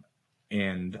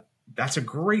 And that's a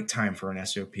great time for an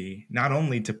SOP, not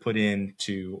only to put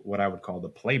into what I would call the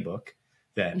playbook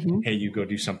that, hey, you go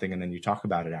do something and then you talk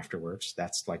about it afterwards.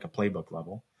 That's like a playbook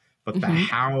level. But the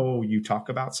how you talk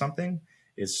about something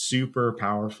is super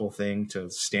powerful thing to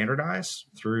standardize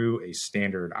through a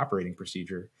standard operating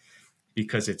procedure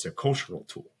because it's a cultural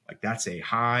tool. That's a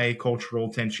high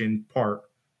cultural tension part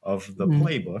of the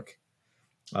playbook.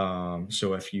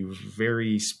 So if you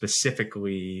very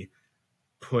specifically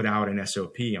put out an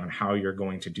SOP on how you're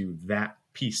going to do that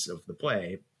piece of the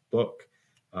playbook,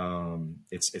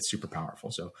 it's super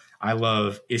powerful. So I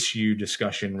love issue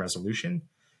discussion resolution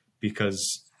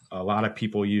because a lot of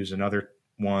people use another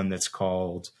one that's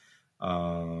called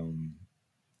one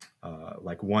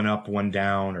up, one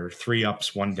down, or 3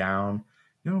 ups, 1 down.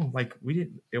 No, we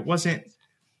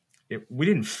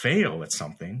didn't fail at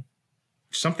something.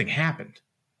 Something happened.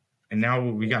 And now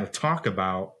we got to talk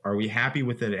about, are we happy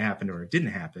with it happened or it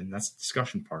didn't happen? That's the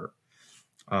discussion part.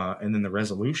 And then the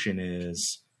resolution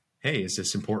is, hey, is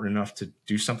this important enough to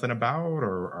do something about,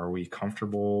 or are we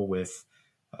comfortable with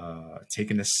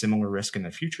taking a similar risk in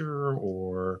the future,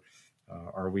 or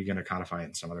are we going to codify it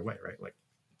in some other way, right?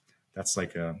 That's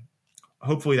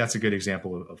hopefully that's a good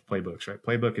example of playbooks, right?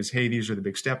 Playbook is, hey, these are the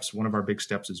big steps. One of our big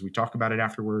steps is we talk about it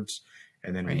afterwards,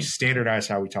 and then we standardize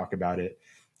how we talk about it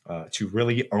to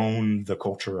really own the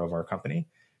culture of our company,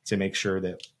 to make sure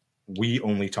that we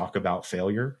only talk about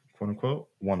failure, quote unquote,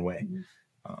 one way,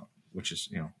 which is,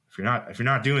 if you're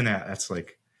not doing that, that's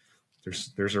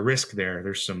there's a risk there.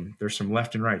 There's some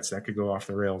left and rights that could go off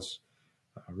the rails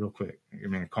real quick. I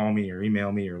mean, call me or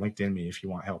email me or LinkedIn me if you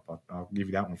want help. I'll give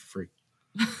you that one for free.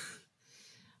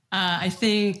 I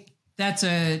think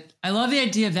I love the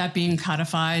idea of that being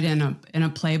codified in a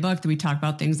playbook that we talk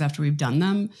about things after we've done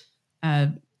them.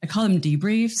 I call them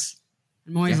debriefs.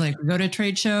 I'm always like, we go to a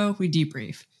trade show, we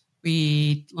debrief.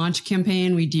 We launch a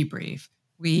campaign, we debrief.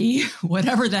 We,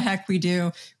 whatever the heck we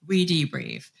do, we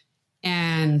debrief.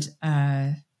 And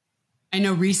I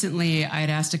know recently I had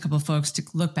asked a couple of folks to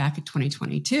look back at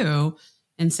 2022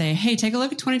 and say, hey, take a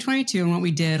look at 2022 and what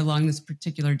we did along this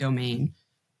particular domain.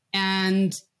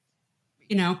 And,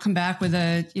 come back with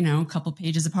a couple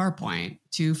pages of PowerPoint,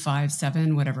 2, 5,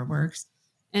 7, whatever works,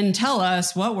 and tell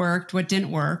us what worked, what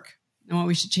didn't work, and what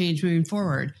we should change moving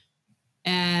forward.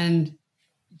 And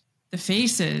the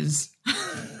faces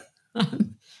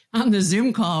on the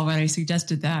Zoom call when I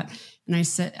suggested that, and I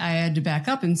said I had to back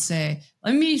up and say,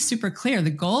 let me be super clear. The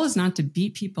goal is not to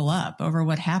beat people up over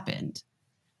what happened.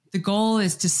 The goal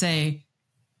is to say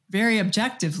very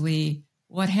objectively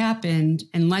what happened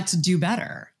and let's do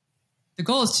better. The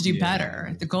goal is to do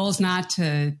better. The goal is not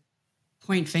to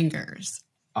point fingers.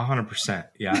 100%.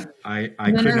 Yeah, I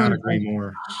could not agree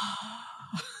more.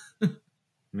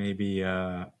 Maybe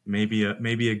a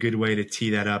good way to tee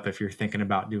that up if you're thinking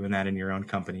about doing that in your own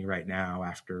company right now.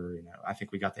 After I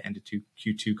think we got the end of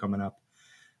Q2 coming up.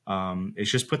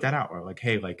 Is just put that out. Or like,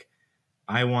 hey, like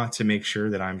I want to make sure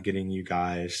that I'm getting you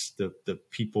guys the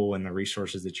people and the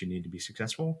resources that you need to be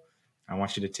successful. I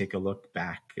want you to take a look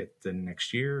back at the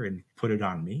next year and put it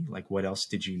on me. Like, what else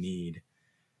did you need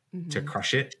to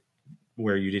crush it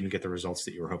where you didn't get the results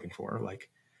that you were hoping for? Like,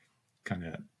 kind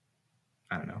of,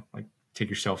 I don't know, like take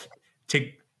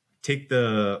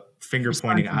the finger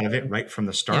pointing out of it right from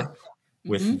the start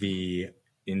with the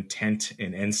intent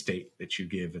and end state that you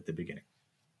give at the beginning.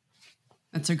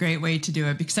 That's a great way to do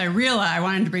it, because I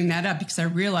wanted to bring that up because I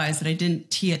realized that I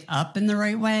didn't tee it up in the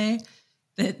right way.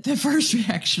 The first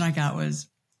reaction I got was,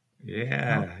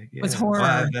 was horror.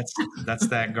 Well, that's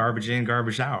that garbage in,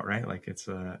 garbage out, right? Like it's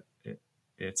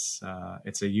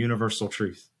a universal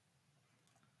truth.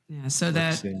 Yeah. So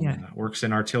works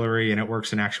in artillery and it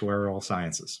works in actuarial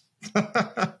sciences.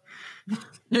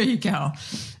 There you go.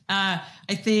 I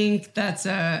think that's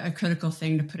a critical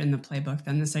thing to put in the playbook.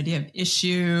 Then this idea of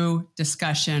issue,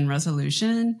 discussion,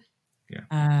 resolution.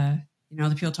 Yeah.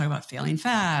 The people talk about failing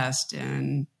fast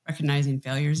and recognizing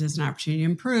failures as an opportunity to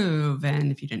improve.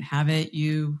 And if you didn't have it,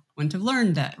 you wouldn't have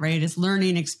learned that, right? It's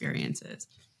learning experiences.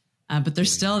 But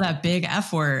there's still that big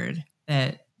F word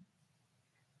that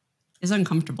is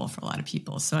uncomfortable for a lot of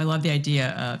people. So I love the idea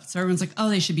of, so everyone's like, oh,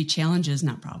 they should be challenges,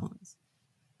 not problems.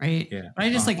 Right. Yeah. But I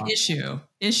just like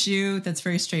issue. That's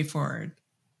very straightforward.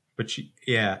 But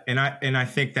and I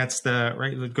think that's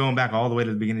right. Going back all the way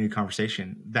to the beginning of the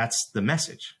conversation, that's the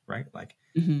message, right? Like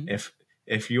if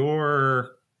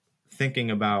you're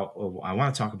thinking about, I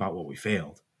want to talk about what we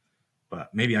failed, but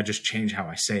maybe I just change how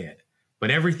I say it. But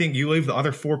everything, you leave the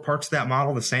other 4 parts of that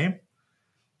model the same.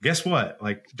 Guess what?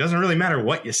 Like, it doesn't really matter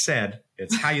what you said.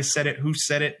 It's how you said it, who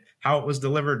said it, how it was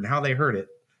delivered, and how they heard it.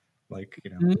 Like,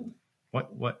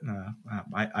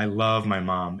 I love my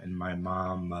mom, and my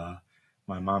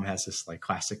mom has this like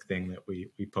classic thing that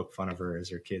we poke fun of her as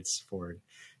her kids for.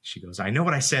 She goes, I know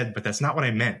what I said, but that's not what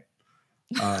I meant.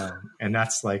 And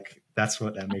that's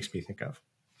what that makes me think of.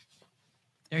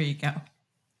 There you go.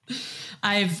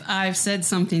 I've said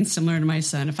something similar to my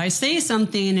son. If I say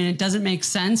something and it doesn't make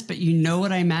sense, but you know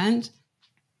what I meant,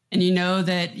 and you know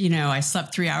that, I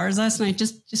slept 3 hours last night,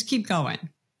 just keep going.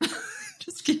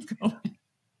 Just keep going.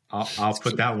 I'll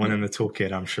put that one in the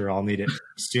toolkit. I'm sure I'll need it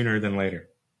sooner than later.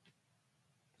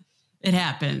 It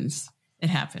happens. My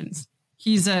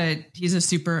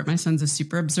son's a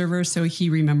super observer. So he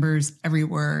remembers every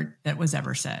word that was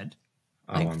ever said,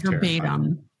 like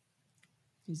verbatim.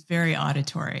 He's very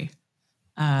auditory.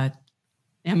 I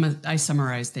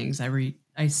summarize things.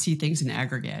 I see things in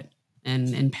aggregate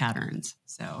and in patterns.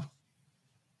 So a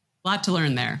lot to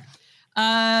learn there.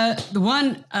 A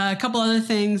couple other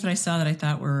things that I saw that I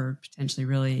thought were potentially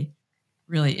really,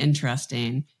 really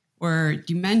interesting were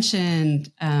you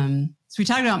mentioned, so we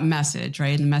talked about message,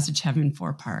 right? And the message having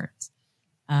 4 parts.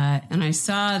 And I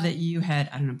saw that you had,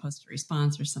 posted a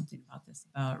response or something about this,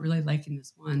 about really liking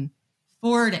this one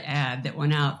Ford ad that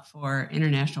went out for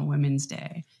International Women's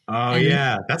Day. Oh,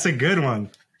 that's a good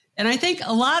one. And I think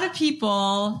a lot of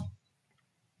people,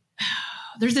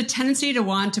 there's a tendency to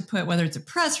want to put, whether it's a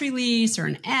press release or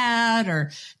an ad,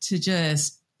 or to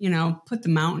just, put the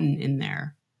mountain in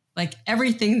there, like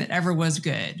everything that ever was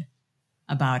good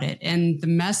about it. And the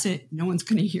message, no one's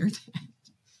going to hear that.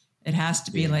 It has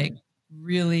to be like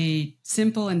really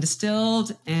simple and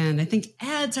distilled. And I think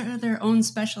ads are their own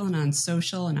special, and on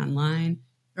social and online,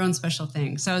 their own special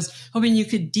thing. So I was hoping you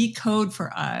could decode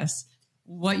for us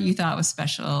what you thought was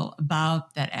special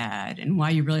about that ad and why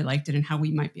you really liked it and how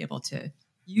we might be able to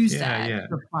use that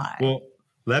to apply. Well,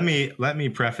 let me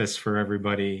preface for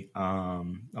everybody a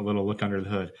little look under the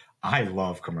hood. I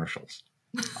love commercials.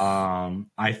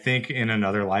 I think in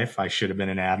another life I should have been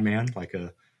an ad man, like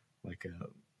a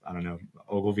I don't know,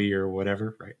 Ogilvy or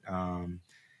whatever, right? And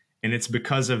it's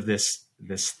because of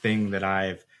this thing that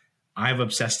I've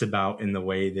obsessed about in the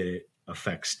way that it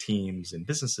affects teams and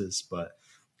businesses, but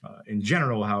in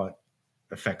general, how it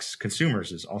affects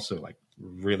consumers is also like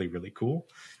really, really cool.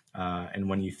 And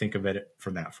when you think of it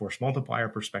from that force multiplier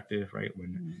perspective, right?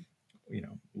 When,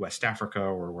 West Africa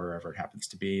or wherever it happens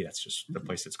to be, that's just the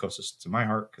place that's closest to my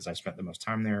heart because I spent the most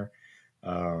time there.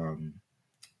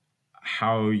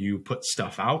 How you put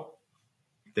stuff out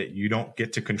that you don't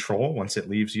get to control once it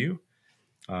leaves you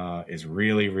is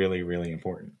really, really, really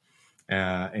important.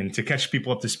 And to catch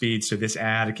people up to speed, so this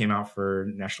ad came out for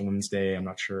National Women's Day. I'm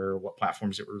not sure what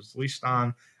platforms it was released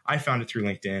on. I found it through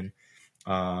LinkedIn.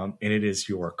 And it is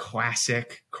your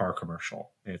classic car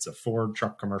commercial. It's a Ford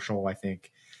truck commercial, I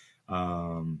think.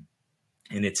 And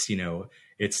it's,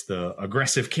 it's the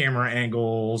aggressive camera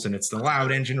angles, and it's the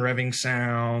loud engine revving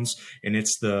sounds, and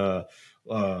it's the,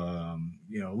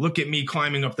 look at me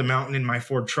climbing up the mountain in my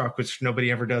Ford truck, which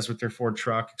nobody ever does with their Ford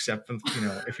truck, except,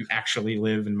 if you actually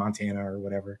live in Montana or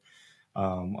whatever.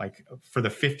 Like for the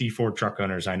 50 Ford truck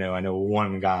owners, I know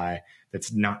one guy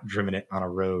that's not driven it on a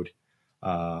road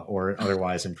or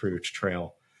otherwise improved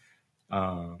trail.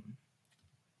 But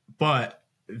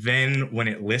then when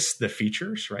it lists the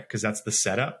features, right, because that's the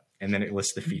setup, and then it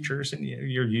lists the features, and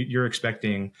you're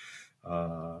expecting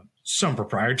some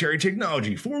proprietary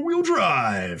technology, 4-wheel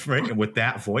drive, right, and with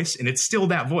that voice, and it's still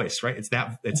that voice, right? It's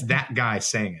that guy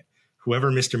saying it,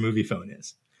 whoever Mr. Movie Phone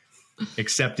is,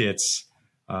 except it's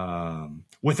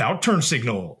without turn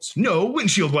signals, no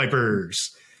windshield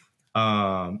wipers.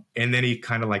 And then he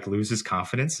kind of like loses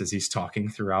confidence as he's talking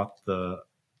throughout the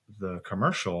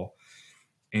commercial.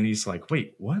 And he's like,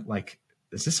 wait, what? Like,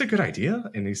 is this a good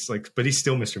idea? And he's like, but he's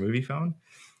still Mr. Movie Phone.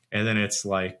 And then it's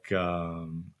like,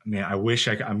 man, I wish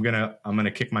I'm going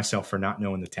to kick myself for not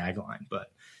knowing the tagline,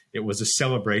 but it was a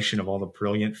celebration of all the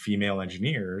brilliant female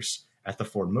engineers at the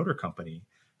Ford Motor Company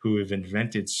who have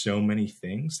invented so many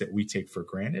things that we take for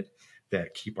granted,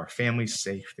 that keep our families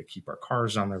safe, that keep our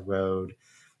cars on the road,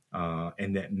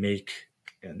 and that make,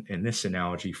 in this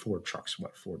analogy, Ford trucks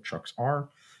what Ford trucks are.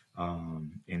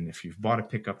 And if you've bought a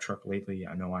pickup truck lately,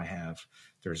 I know I have,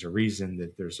 there's a reason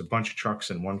that there's a bunch of trucks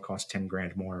and one costs 10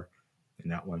 grand more,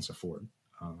 and that one's a Ford.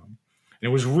 And it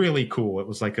was really cool. It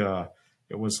was like a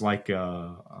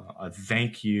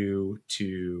thank you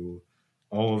to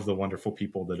all of the wonderful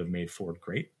people that have made Ford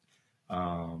great,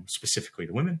 specifically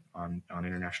to women on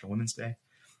International Women's Day.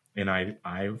 And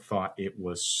I thought it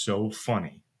was so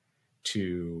funny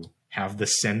to have the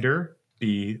sender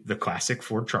be the classic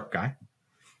Ford truck guy,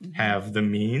 have the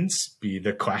means be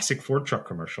the classic Ford truck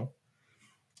commercial,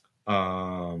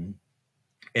 and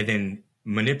then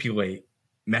manipulate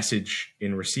message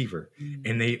in receiver.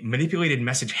 And they manipulated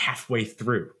message halfway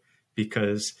through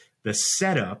because the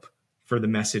setup for the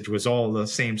message was all the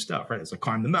same stuff, right? It's like,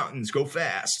 climb the mountains, go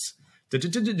fast,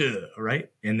 right?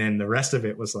 And then the rest of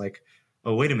it was like,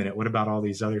 oh, wait a minute, what about all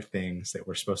these other things that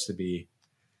were supposed to be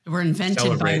were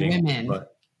invented by women?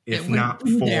 But if not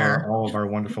for all of our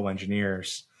wonderful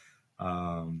engineers,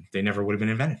 they never would have been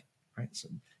invented, right? So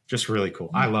just really cool.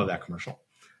 I love that commercial.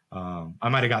 I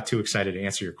might have got too excited to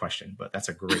answer your question, but that's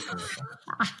a great commercial.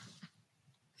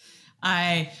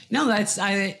 I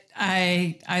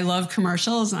love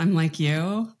commercials. I'm like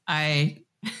you. The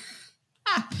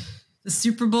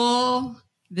Super Bowl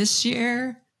this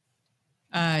year,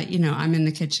 I'm in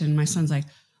the kitchen. My son's like,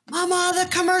 Mama, the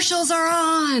commercials are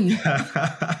on.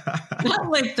 Not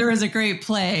like there was a great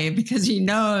play, because he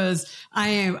knows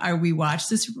we watched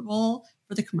the Super Bowl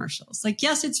for the commercials. Like,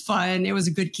 yes, it's fun. It was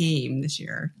a good game this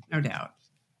year, no doubt.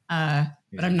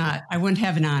 But I wouldn't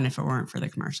have it on if it weren't for the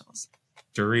commercials.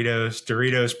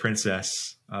 Doritos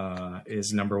Princess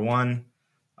is number one.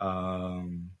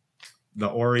 The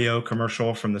Oreo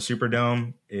commercial from the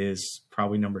Superdome is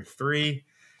probably number 3.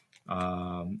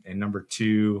 And number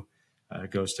 2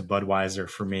 goes to Budweiser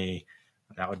for me.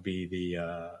 That would be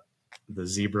the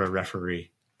zebra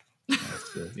referee.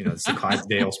 It's the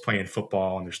Clydesdales playing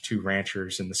football, and there's 2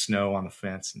 ranchers in the snow on the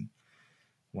fence, and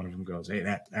one of them goes, "Hey,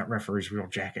 that referee's a real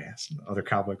jackass." And the other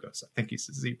cowboy goes, "I think he's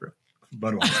a zebra."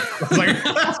 Budweiser. I was like,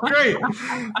 that's great.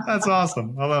 That's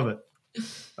awesome. I love it.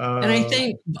 And I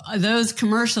think those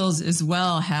commercials as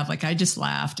well have, like, I just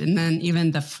laughed. And then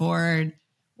even the Ford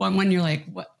one, when you're like,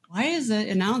 what, why is the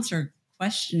announcer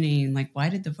questioning? Like, why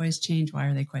did the voice change? Why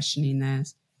are they questioning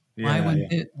this? Yeah,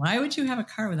 yeah. Why would you have a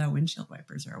car without windshield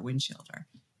wipers or a windshield,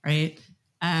 right?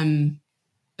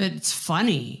 But it's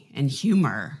funny and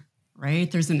humor,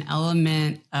 right? There's an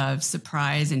element of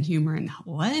surprise and humor and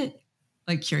what,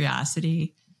 like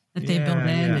curiosity that they build in.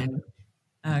 Yeah.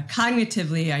 And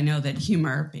cognitively, I know that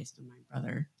humor, based on my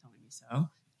brother telling me so,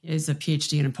 is a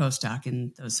PhD and a postdoc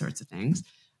in those sorts of things.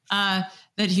 That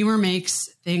humor makes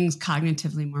things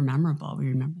cognitively more memorable. We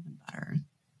remember them better.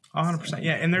 100%. So.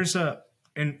 Yeah. And there's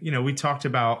and you know, we talked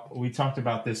about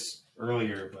this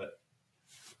earlier, but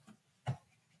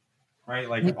right,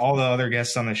 like all the other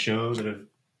guests on the show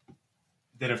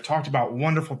that have talked about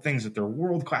wonderful things that they're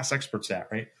world-class experts at,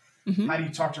 right? Mm-hmm. How do you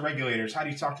talk to regulators? How do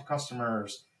you talk to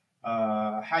customers?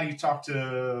 How do you talk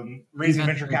to raising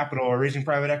venture capital or raising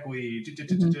private equity?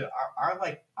 Mm-hmm.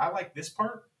 I like this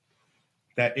part.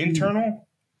 That internal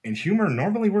and humor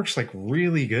normally works like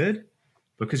really good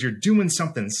because you're doing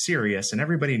something serious and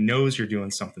everybody knows you're doing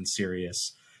something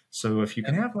serious. So if you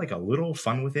can have like a little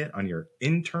fun with it on your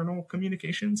internal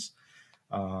communications,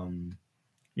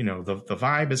 you know, the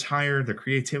vibe is higher, the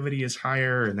creativity is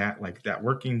higher, and that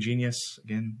working genius,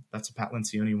 again, that's a Pat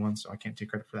Lencioni one, so I can't take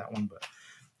credit for that one, but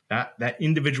that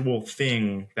individual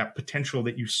thing, that potential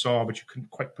that you saw, but you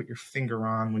couldn't quite put your finger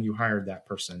on when you hired that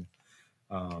person,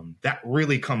 that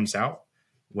really comes out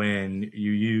when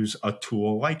you use a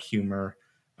tool like humor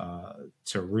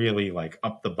to really like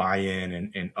up the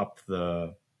buy-in and up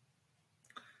the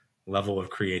level of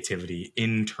creativity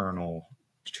internal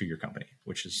to your company,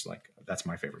 which is like, that's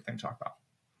my favorite thing to talk about.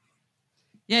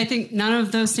 Yeah, I think none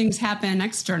of those things happen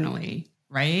externally,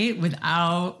 right?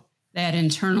 Without that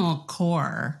internal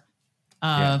core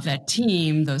of that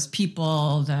team, those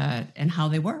people and how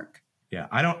they work. Yeah,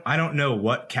 I don't know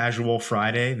what Casual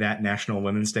Friday that National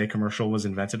Women's Day commercial was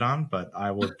invented on, but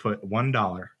I would put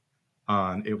 $1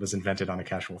 on it was invented on a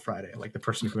Casual Friday. Like the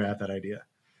person who had that idea,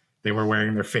 they were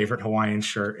wearing their favorite Hawaiian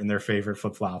shirt and their favorite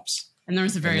flip flops, and there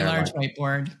was a very large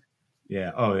whiteboard.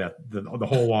 Yeah. Oh, yeah. The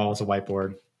whole wall is a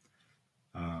whiteboard.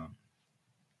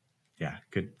 Yeah,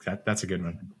 good. That's a good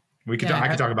one. I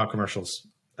could talk about commercials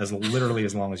as literally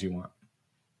as long as you want.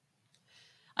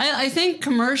 I think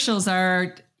commercials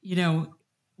are, you know,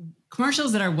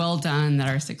 commercials that are well done, that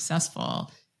are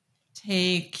successful,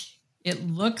 it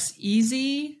looks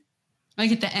easy.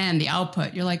 Like at the end, the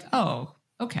output, you're like, oh,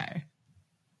 okay.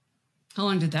 How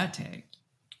long did that take?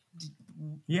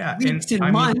 Yeah. Weeks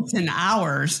and months and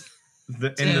hours.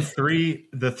 The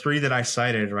three that I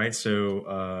cited, right?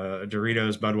 So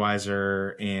Doritos,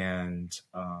 Budweiser, and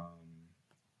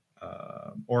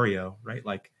Oreo, right?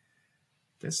 Like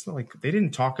this, like they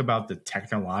didn't talk about the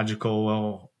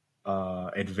technological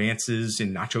advances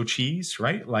in nacho cheese,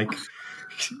 right? Like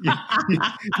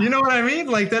you know what I mean?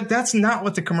 Like that's not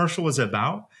what the commercial was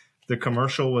about. The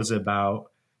commercial was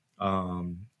about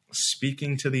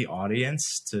speaking to the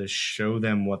audience to show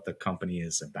them what the company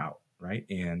is about, right?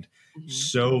 And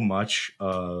so much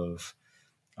of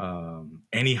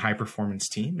any high performance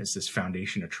team is this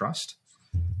foundation of trust.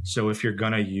 So if you're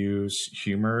going to use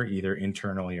humor either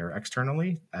internally or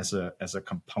externally as a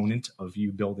component of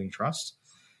you building trust,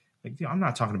 like, you know, I'm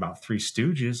not talking about Three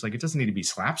Stooges. Like, it doesn't need to be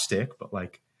slapstick, but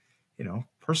like, you know,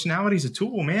 personality is a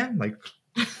tool, man. Like,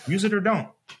 use it or don't.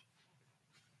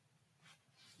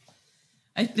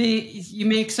 I think you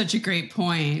make such a great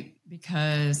point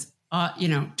because, you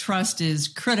know, trust is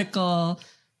critical.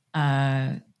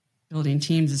 Building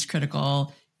teams is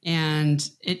critical. And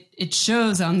it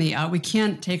shows on we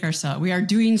can't take ourselves, we are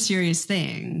doing serious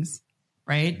things,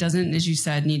 right? Doesn't, as you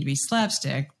said, need to be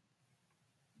slapstick.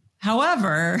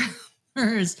 However,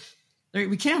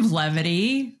 we can have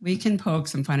levity. We can poke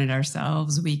some fun at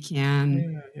ourselves. We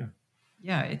can,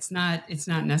 it's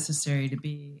not necessary to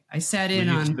be. I sat in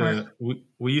on.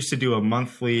 We used to do a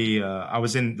monthly. I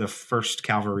was in the 1st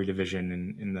Cavalry Division,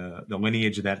 and in the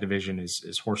lineage of that division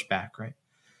is horseback, right?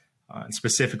 And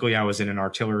specifically, I was in an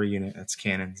artillery unit that's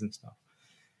cannons and stuff.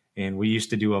 And we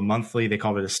used to do a monthly. They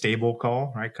called it a stable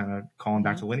call, right? Kind of calling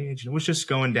back to lineage. And it was just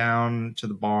going down to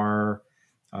the bar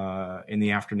in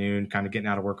the afternoon, kind of getting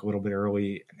out of work a little bit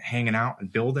early, and hanging out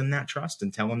and building that trust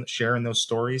and sharing those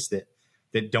stories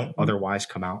that don't otherwise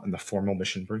come out in the formal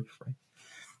mission brief, right?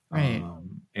 Right.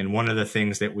 And one of the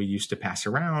things that we used to pass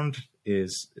around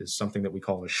is something that we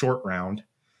call a short round,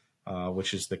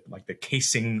 which is the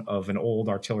casing of an old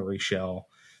artillery shell,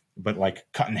 but like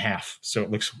cut in half, so it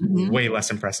looks way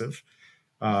less impressive.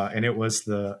 And it was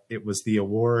the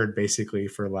award basically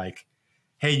for like,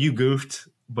 hey, you goofed.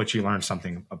 but you learn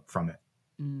something from it.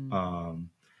 Mm.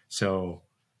 So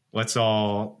let's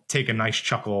all take a nice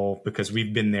chuckle because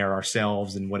we've been there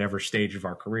ourselves in whatever stage of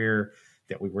our career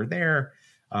that we were there.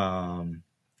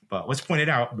 But let's point it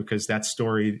out because that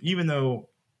story, even though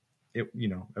it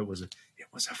was a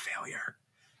failure,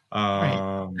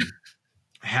 Right.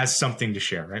 has something to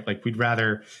share, right? Like we'd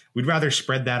rather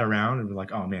spread that around and be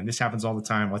like, oh man, this happens all the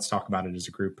time. Let's talk about it as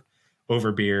a group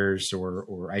over beers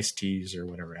or iced teas or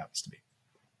whatever it happens to be.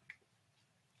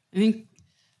 I think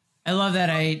I love that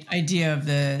idea of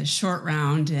the short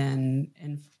round and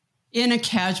in a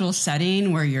casual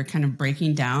setting where you're kind of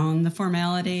breaking down the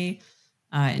formality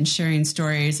and sharing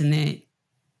stories. And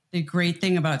the great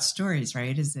thing about stories,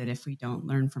 right, is that if we don't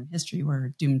learn from history, we're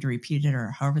doomed to repeat it,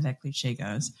 or however that cliche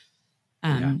goes.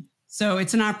 So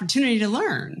it's an opportunity to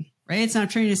learn, right? It's an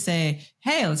opportunity to say,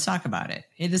 hey, let's talk about it.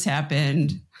 Hey, this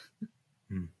happened.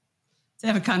 Let's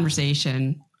have a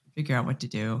conversation, figure out what to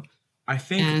do. I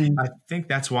think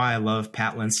that's why I love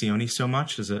Pat Lencioni so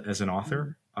much as an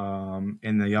author.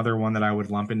 And the other one that I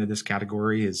would lump into this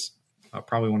category is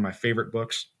probably one of my favorite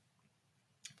books.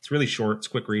 It's really short. It's a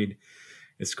quick read.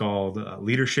 It's called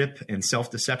Leadership and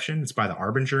Self-Deception. It's by the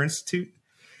Arbinger Institute.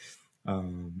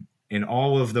 And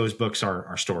all of those books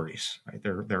are stories, right?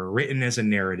 They're written as a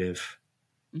narrative.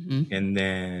 And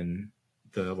then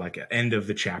the end of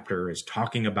the chapter is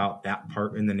talking about that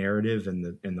part in the narrative and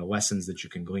the lessons that you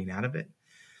can glean out of it.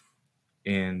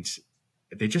 And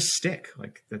they just stick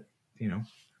like that.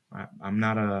 I'm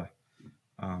not a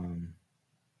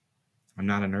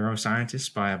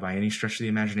neuroscientist by any stretch of the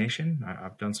imagination.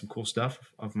 I've done some cool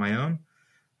stuff of my own.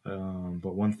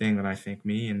 But one thing that I think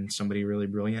me and somebody really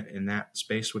brilliant in that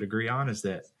space would agree on is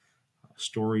that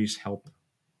stories help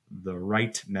the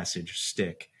right message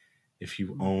stick if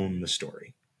you own the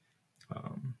story.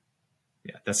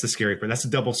 That's the scary part. That's a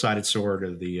double-sided sword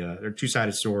of or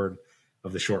two-sided sword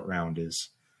of the short round. Is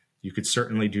you could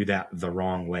certainly do that the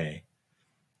wrong way,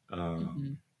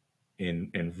 and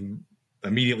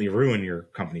immediately ruin your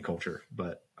company culture.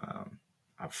 But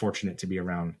I'm fortunate to be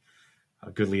around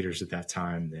good leaders at that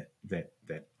time that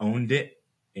owned it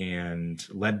and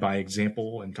led by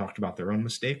example and talked about their own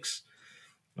mistakes,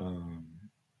 and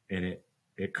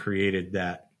it created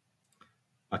that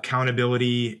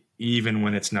accountability even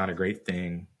when it's not a great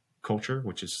thing culture,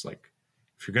 which is like,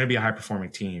 if you're going to be a high performing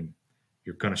team,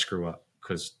 you're going to screw up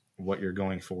because what you're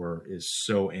going for is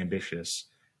so ambitious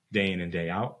day in and day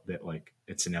out that like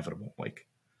it's inevitable. Like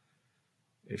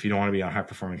if you don't want to be on a high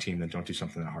performing team, then don't do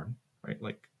something that hard, right?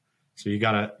 Like, so you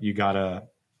gotta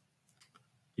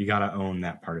own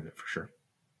that part of it for sure.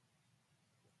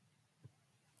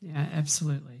 Yeah,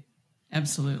 absolutely.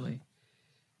 Absolutely.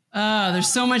 There's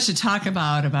so much to talk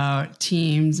about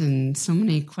teams and so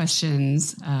many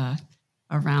questions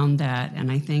around that. And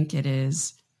I think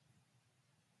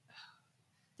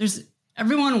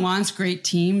everyone wants great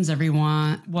teams.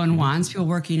 Everyone wants people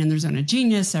working in their zone of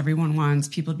genius. Everyone wants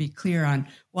people to be clear on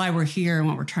why we're here and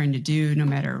what we're trying to do, no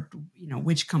matter,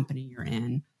 which company you're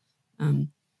in.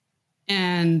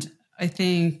 And I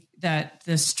think that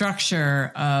the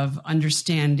structure of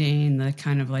understanding the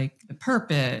kind of like the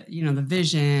purpose, the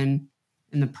vision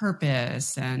and the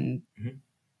purpose and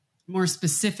more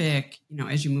specific,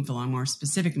 as you move along, more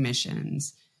specific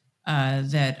missions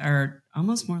that are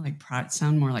almost more like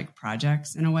sound more like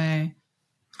projects in a way.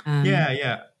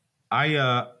 Yeah.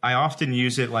 I often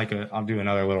use it like I'll do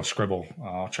another little scribble.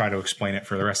 I'll try to explain it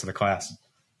for the rest of the class.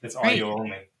 It's audio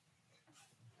only.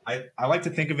 I like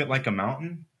to think of it like a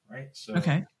mountain, right? So,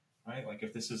 okay. Right? Like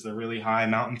if this is the really high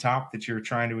mountaintop that you're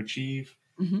trying to achieve,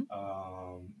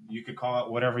 you could call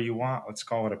it whatever you want. Let's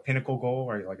call it a pinnacle goal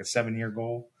or like a 7-year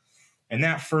goal. And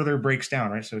that further breaks down,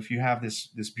 right? So if you have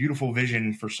this beautiful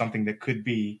vision for something that could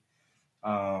be,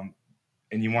 and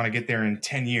you want to get there in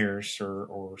 10 years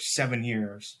or 7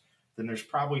 years, then there's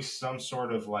probably some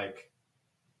sort of like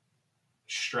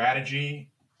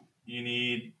strategy you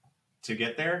need to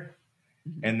get there.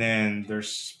 And then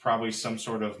there's probably some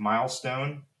sort of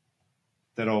milestone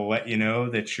that'll let you know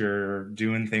that you're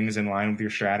doing things in line with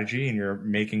your strategy and you're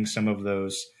making some of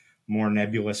those more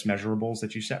nebulous measurables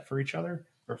that you set for each other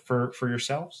or for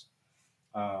yourselves.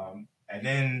 And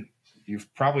then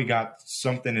you've probably got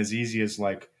something as easy as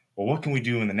like, well, what can we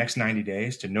do in the next 90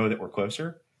 days to know that we're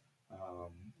closer?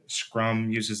 Scrum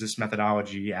uses this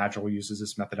methodology. Agile uses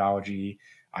this methodology.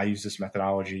 I use this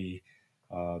methodology.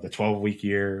 The 12-week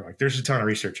year, like there's a ton of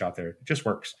research out there. It just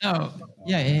works. Oh,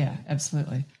 yeah,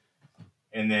 absolutely.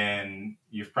 And then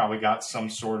you've probably got some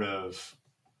sort of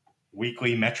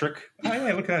weekly metric. Oh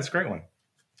yeah, look at that, it's a great one.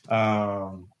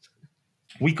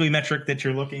 Weekly metric that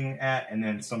you're looking at, and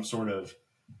then some sort of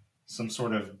some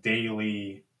sort of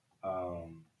daily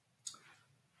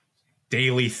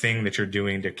thing that you're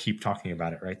doing to keep talking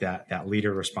about it, right? That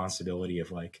leader responsibility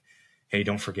of like, hey,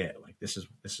 don't forget, like this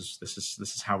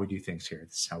is how we do things here.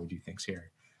 This is how we do things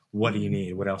here. What do you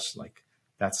need? What else? Like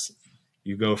that's,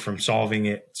 you go from solving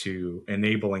it to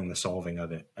enabling the solving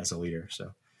of it as a leader.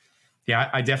 So yeah,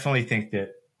 I definitely think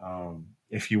that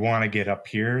if you want to get up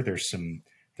here, there's some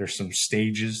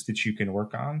stages that you can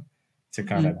work on to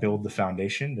kind of build the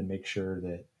foundation to make sure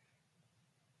that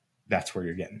that's where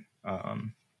you're getting.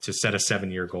 To set a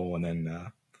 7-year goal and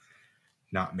then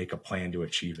not make a plan to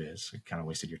achieve it is kind of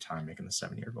wasted your time making the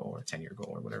 7-year goal or 10-year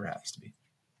goal or whatever it happens to be.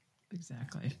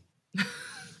 Exactly.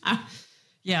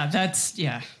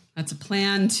 That's a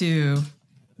plan to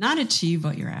not achieve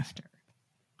what you're after.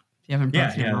 If you haven't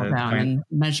broken it all down and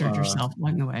measured yourself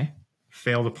along the way.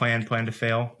 Fail to plan to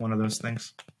fail. One of those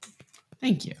things.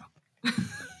 Thank you.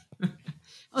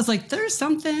 I was like, there's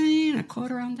something, a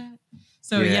quote around that.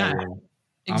 So yeah.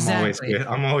 Exactly.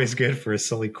 I'm always good for a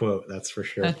silly quote. That's for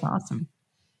sure. That's awesome.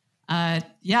 I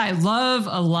love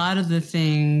a lot of the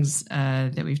things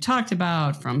that we've talked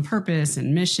about, from purpose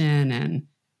and mission, and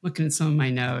looking at some of my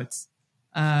notes.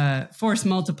 Force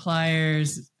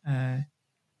multipliers,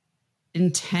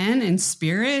 intent and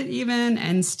spirit, even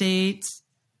end state.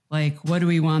 Like, what do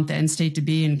we want the end state to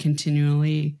be, and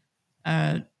continually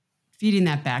feeding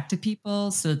that back to people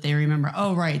so that they remember,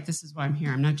 oh, right, this is why I'm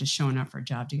here. I'm not just showing up for a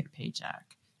job to get a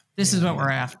paycheck. This is what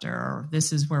we're after, or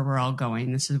this is where we're all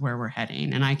going. This is where we're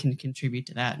heading, and I can contribute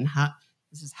to that. And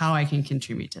this is how I can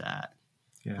contribute to that.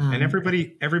 Yeah. And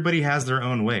everybody has their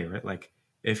own way, right? Like,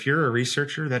 if you're a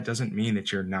researcher, that doesn't mean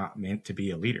that you're not meant to be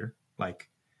a leader. Like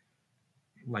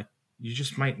you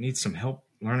just might need some help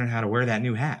learning how to wear that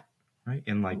new hat, right?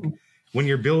 And like when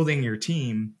you're building your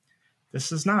team,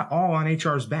 this is not all on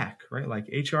HR's back, right? Like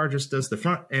HR just does the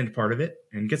front end part of it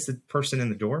and gets the person in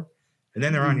the door, and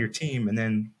then they're on your team. And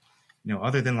then,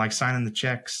 other than like signing the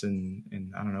checks and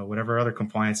I don't know, whatever other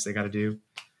compliance they got to do,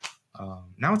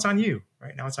 now it's on you,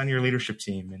 right? Now it's on your leadership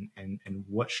team and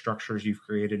what structures you've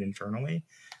created internally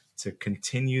to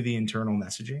continue the internal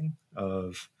messaging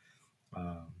of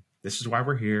this is why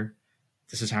we're here.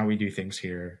 This is how we do things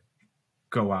here.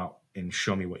 Go out and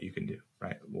show me what you can do,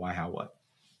 right? Why, how, what.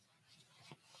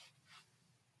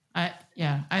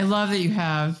 I love that you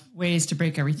have ways to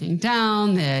break everything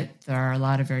down, that there are a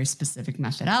lot of very specific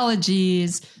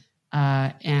methodologies.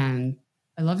 And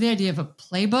I love the idea of a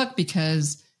playbook,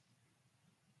 because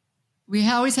we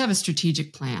always have a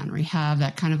strategic plan. We have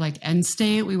that kind of like end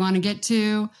state we want to get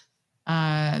to.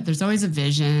 There's always a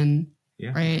vision,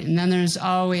 right? And then there's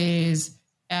always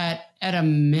at a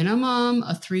minimum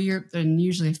a 3-year and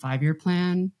usually a 5-year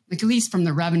plan, like at least from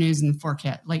the revenues and the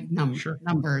forecast, like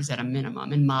numbers at a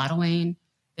minimum, and modeling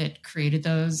that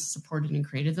supported and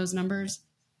created those numbers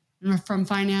from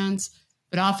finance.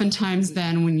 But oftentimes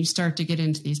then when you start to get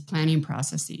into these planning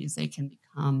processes, they can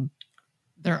become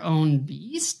their own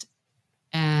beast.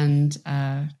 And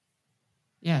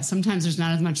sometimes there's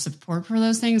not as much support for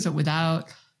those things, but without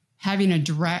having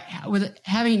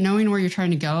knowing where you're trying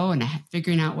to go and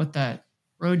figuring out what the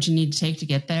road you need to take to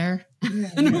get there, and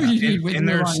who you need with you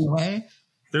along the way.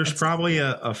 There's probably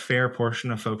a fair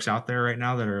portion of folks out there right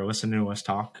now that are listening to us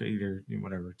talk, either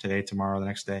whatever, today, tomorrow, the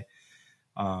next day.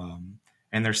 And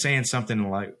they're saying something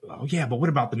like, oh yeah, but what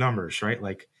about the numbers, right?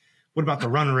 Like, what about the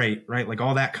run rate, right? Like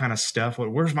all that kind of stuff.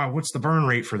 What's the burn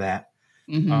rate for that?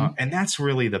 Mm-hmm. And that's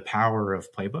really the power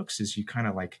of playbooks, is you kind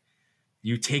of like,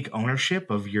 you take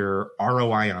ownership of your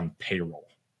ROI on payroll,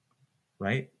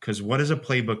 right? Because what does a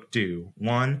playbook do?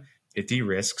 One, it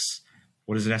de-risks.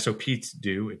 What does an SOP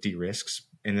do? It de-risks.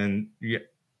 And then you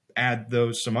add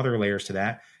some other layers to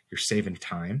that. You're saving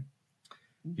time.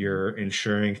 You're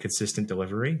ensuring consistent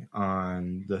delivery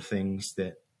on the things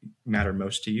that matter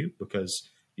most to you because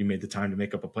you made the time to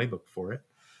make up a playbook for it.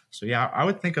 So yeah, I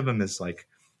would think of them as like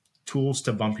tools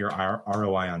to bump your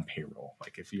ROI on payroll.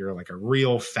 Like if you're like a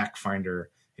real fact finder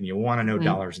and you want to know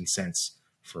dollars and cents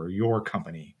for your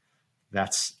company,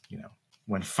 that's,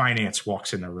 when finance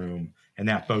walks in the room and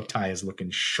that bow tie is looking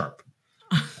sharp.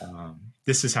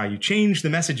 This is how you change the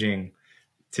messaging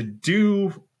to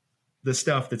do the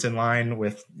stuff that's in line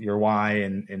with your why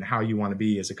and how you want to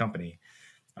be as a company.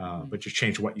 But just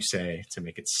change what you say to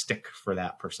make it stick for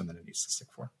that person that it needs to stick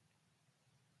for.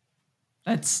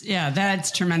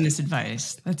 That's tremendous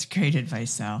advice. That's great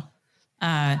advice, Sal.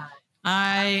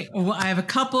 I have a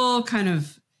couple kind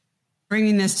of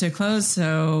bringing this to a close,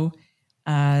 so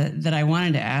that I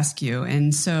wanted to ask you.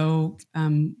 And so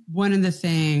one of the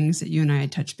things that you and I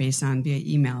had touched base on via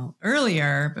email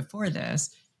earlier before this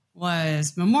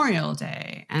was Memorial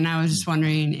Day. And I was just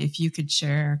wondering if you could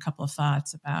share a couple of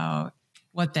thoughts about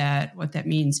what that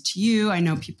means to you. I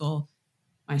know people,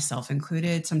 myself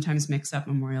included, sometimes mix up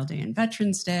Memorial Day and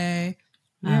Veterans Day.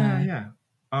 Yeah.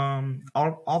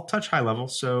 I'll touch high level.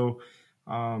 So,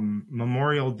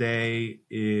 Memorial Day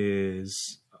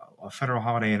is a federal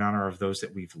holiday in honor of those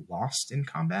that we've lost in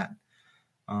combat.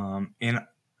 And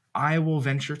I will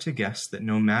venture to guess that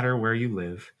no matter where you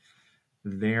live,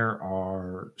 there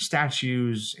are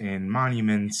statues and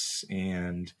monuments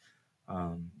and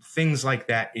things like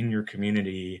that in your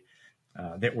community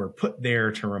that were put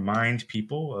there to remind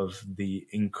people of the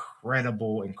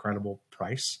incredible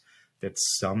price that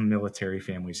some military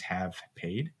families have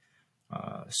paid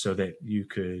so that you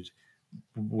could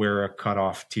wear a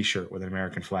cutoff t-shirt with an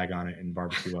American flag on it and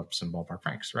barbecue up some ballpark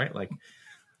franks, right? Like,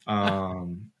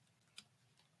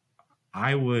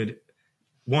 I would,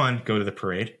 one, go to the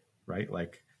parade, right?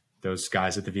 Like those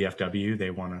guys at the VFW,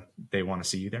 they want to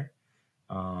see you there.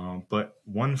 But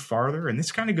one farther, and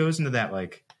this kind of goes into that,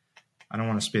 like, I don't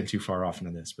want to spin too far off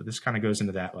into this, but this kind of goes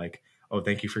into that, like, oh,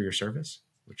 thank you for your service,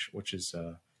 which is,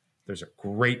 there's a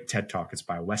great TED Talk. It's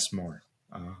by Wes Moore.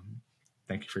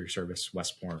 Thank you for your service,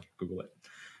 Wes Moore. Google it.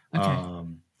 Okay.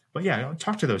 But yeah,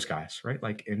 talk to those guys, right?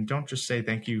 Like, and don't just say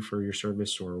thank you for your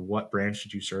service or what branch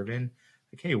did you serve in.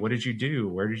 Like, hey, what did you do?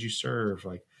 Where did you serve?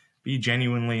 Like, be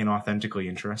genuinely and authentically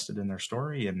interested in their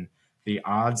story. And the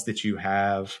odds that you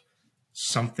have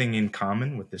something in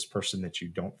common with this person that you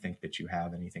don't think that you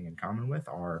have anything in common with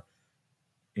are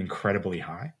incredibly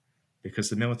high, because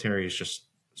the military is just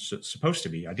supposed to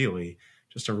be, ideally,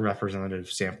 just a representative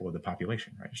sample of the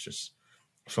population, right? It's just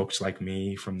folks like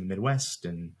me from the Midwest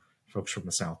and folks from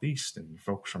the Southeast and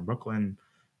folks from Brooklyn,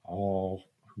 all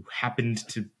who happened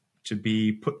to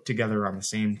be put together on the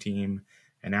same team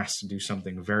and asked to do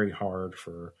something very hard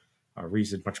for a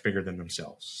reason much bigger than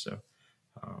themselves. So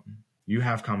you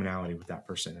have commonality with that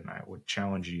person, and I would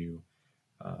challenge you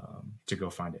to go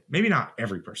find it. Maybe not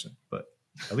every person, but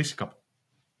at least a couple.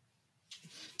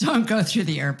 Don't go through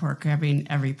the airport grabbing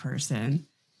every person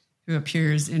who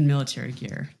appears in military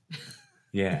gear.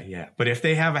 Yeah. But if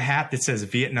they have a hat that says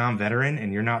Vietnam veteran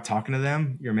and you're not talking to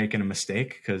them, you're making a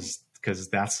mistake, because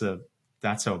that's a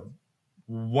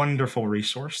wonderful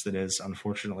resource that is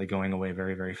unfortunately going away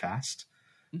very, very fast.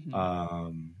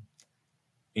 Mm-hmm.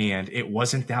 And it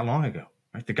wasn't that long ago,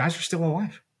 right? The guys are still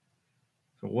alive.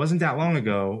 So it wasn't that long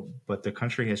ago, but the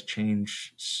country has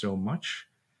changed so much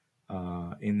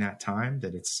in that time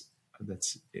that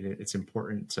it's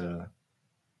important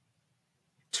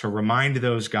to remind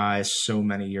those guys so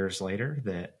many years later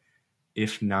that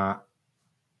if not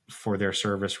for their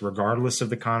service, regardless of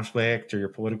the conflict or your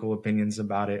political opinions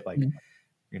about it, like,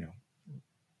 you know,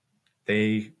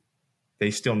 they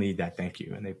still need that thank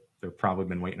you. And they've probably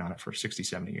been waiting on it for 60,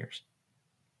 70 years.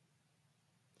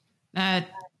 That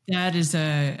is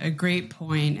a great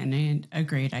point and a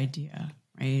great idea,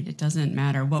 right? It doesn't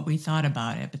matter what we thought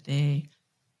about it, but they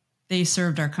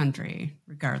served our country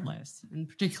regardless, and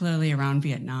particularly around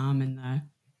Vietnam and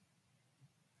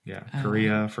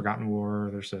Korea, Forgotten War.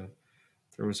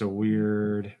 There was a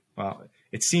weird, well,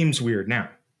 it seems weird now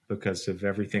because of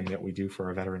everything that we do for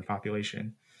our veteran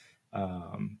population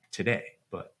today.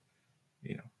 But,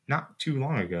 you know, not too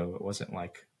long ago, it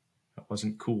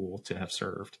wasn't cool to have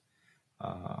served.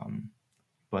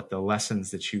 But the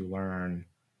lessons that you learn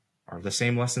are the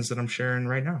same lessons that I'm sharing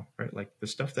right now, right? Like the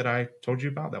stuff that I told you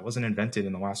about that wasn't invented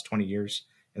in the last 20 years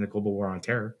in the global war on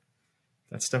terror.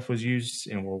 That stuff was used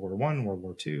in World War I, World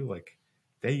War II. Like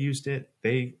they used it.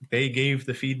 They gave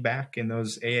the feedback in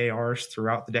those AARs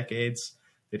throughout the decades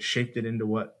that shaped it into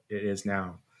what it is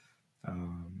now.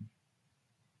 And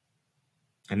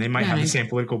they might have the same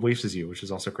political beliefs as you, which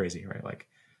is also crazy, right? Like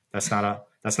that's not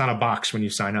a box when you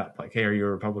sign up. Like, hey, are you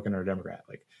a Republican or a Democrat?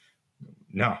 Like,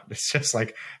 no, it's just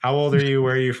like, how old are you?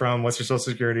 Where are you from? What's your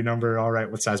social security number? All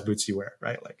right. What size boots do you wear?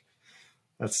 Right. Like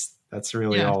that's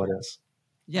really all it is.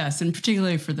 Yes. And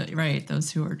particularly for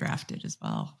those who are drafted as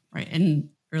well. Right. And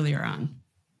earlier on.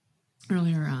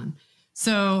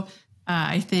 So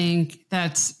I think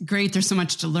that's great. There's so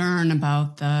much to learn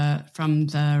about from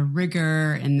the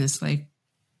rigor and this, like,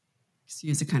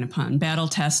 excuse a kind of pun, battle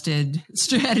tested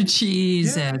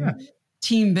strategies and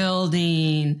team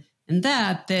building. And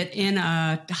that in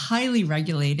a highly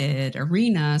regulated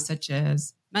arena, such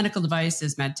as medical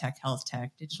devices, med tech, health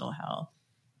tech, digital health,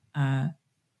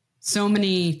 so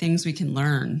many things we can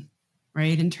learn,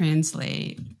 right, and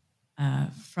translate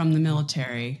from the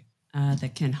military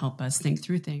that can help us think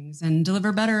through things and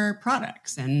deliver better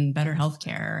products and better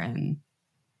healthcare and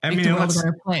make the world a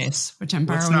better place. Which I'm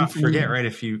borrowing. Let's not forget, right?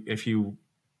 If you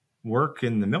work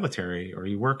in the military or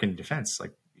you work in defense,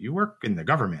 like you work in the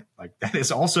government, like that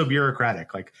is also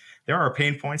bureaucratic. Like there are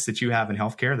pain points that you have in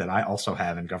healthcare that I also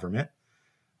have in government,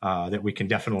 that we can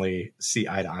definitely see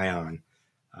eye to eye on.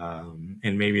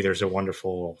 And maybe there's a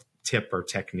wonderful tip or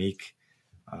technique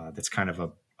that's kind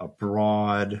of a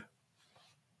broad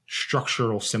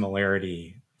structural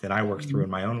similarity that I work through in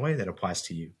my own way that applies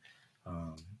to you.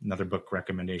 Another book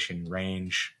recommendation,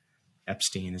 Range.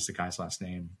 Epstein is the guy's last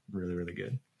name. Really, really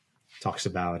good. Talks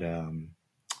about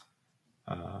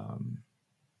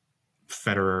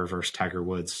Federer versus Tiger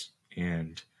Woods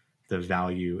and the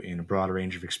value in a broad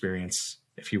range of experience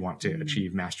if you want to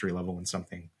achieve mastery level in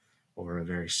something or a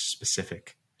very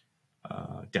specific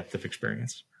depth of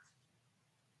experience.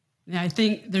 Yeah, I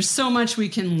think there's so much we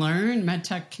can learn.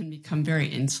 MedTech can become very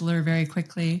insular very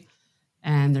quickly.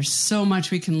 And there's so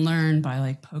much we can learn by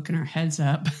like poking our heads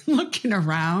up, looking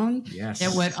around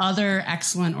at what other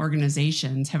excellent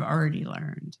organizations have already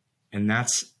learned. And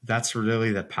that's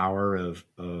really the power of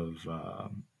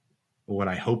what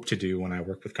I hope to do when I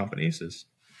work with companies is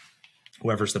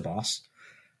whoever's the boss,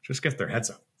 just get their heads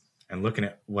up and looking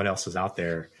at what else is out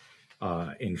there,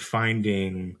 in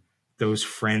finding those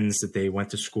friends that they went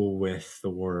to school with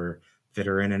or that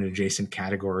are in an adjacent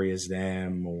category as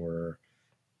them, or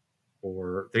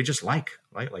they just like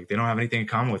they don't have anything in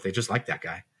common with, they just like that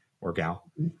guy or gal.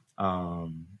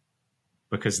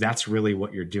 Because that's really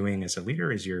what you're doing as a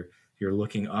leader is you're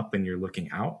looking up and you're looking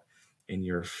out and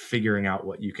you're figuring out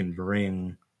what you can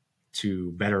bring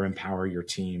to better empower your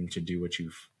team to do what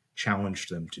you've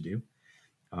challenged them to do.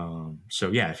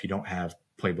 So yeah, if you don't have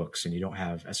playbooks and you don't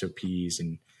have SOPs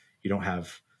and you don't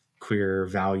have clear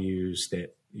values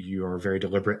that you are very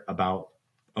deliberate about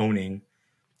owning,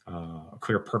 a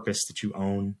clear purpose that you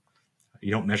own, you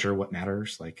don't measure what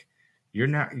matters. Like you're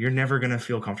never going to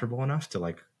feel comfortable enough to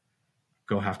like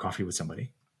go have coffee with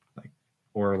somebody, like,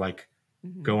 or like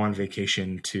go on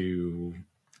vacation to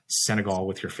Senegal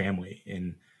with your family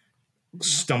and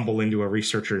stumble into a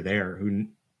researcher there who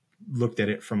looked at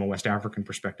it from a West African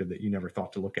perspective that you never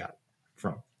thought to look at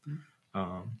from.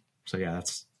 So yeah,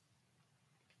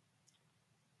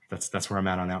 that's where I'm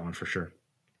at on that one for sure.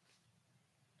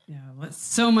 Yeah, well,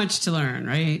 so much to learn,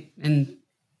 right? And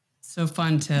so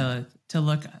fun to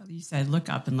look. You said look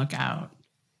up and look out,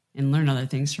 and learn other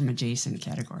things from adjacent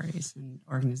categories and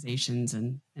organizations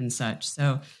and such.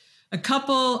 So, a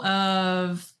couple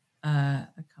of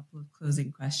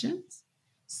closing questions.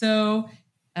 So,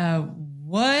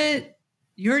 what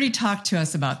you already talked to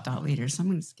us about thought leaders. So I'm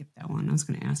going to skip that one. I was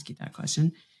going to ask you that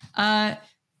question.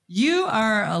 You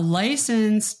are a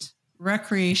licensed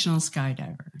recreational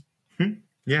skydiver.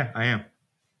 Yeah, I am.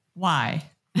 Why?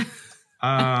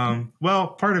 Well,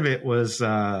 part of it was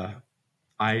I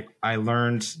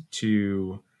learned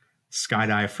to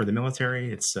skydive for the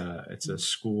military. It's a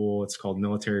school. It's called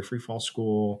Military Freefall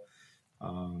School.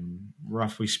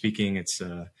 Roughly speaking, it's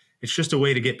just a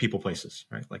way to get people places,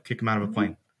 right? Like kick them out of a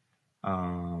plane.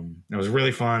 It was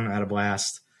really fun. I had a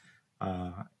blast.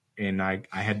 And I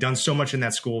had done so much in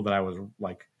that school that I was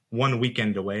like one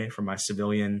weekend away from my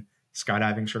civilian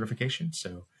skydiving certification.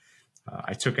 So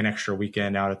I took an extra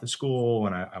weekend out at the school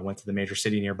and I went to the major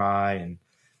city nearby and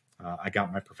I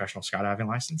got my professional skydiving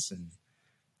license, and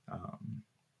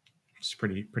it's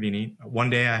pretty neat. One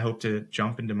day I hope to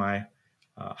jump into my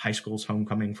high school's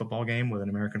homecoming football game with an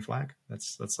American flag.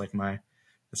 That's like my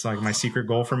secret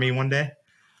goal for me one day.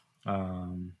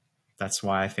 That's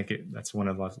why I think that's one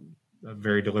of a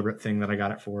very deliberate thing that I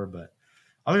got it for. But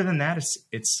other than that,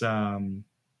 it's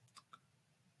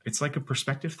like a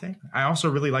perspective thing. I also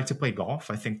really like to play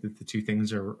golf. I think that the two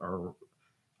things are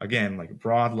again, like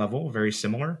broad level, very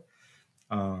similar.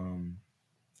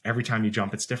 Every time you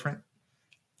jump, it's different.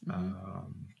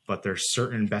 But there's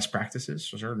certain best practices,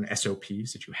 certain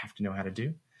SOPs that you have to know how to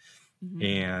do.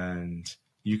 And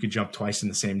you could jump twice in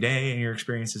the same day and your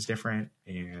experience is different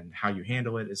and how you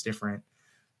handle it is different.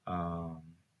 And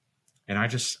I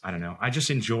don't know. I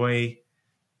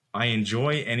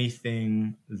enjoy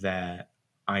anything that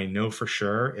I know for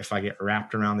sure if I get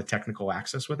wrapped around the technical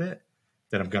axis with it,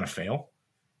 that I'm going to fail.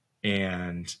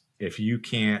 And if you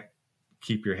can't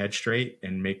keep your head straight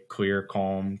and make clear,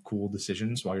 calm, cool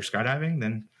decisions while you're skydiving,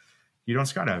 then you don't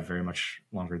skydive very much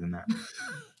longer than that.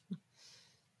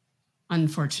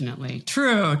 Unfortunately.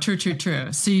 True.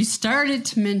 So you started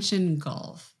to mention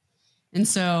golf. And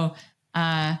so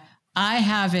I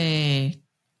have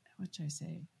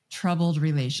troubled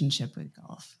relationship with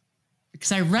golf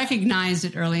because I recognized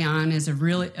it early on as a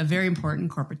very important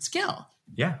corporate skill.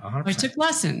 Yeah, 100%. I took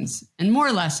lessons and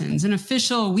more lessons and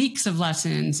official weeks of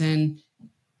lessons and,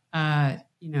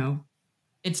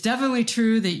 it's definitely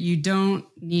true that you don't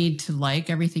need to like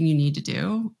everything you need to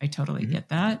do. I totally get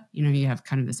that. You know, you have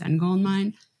kind of this end goal in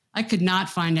mind. I could not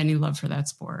find any love for that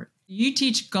sport. You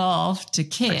teach golf to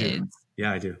kids.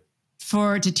 Yeah, I do.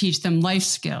 To teach them life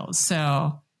skills.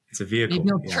 So it's a vehicle. Maybe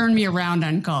you'll turn me around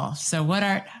on golf. So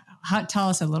tell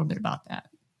us a little bit about that.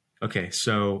 Okay,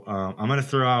 so I'm going to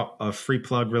throw out a free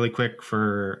plug really quick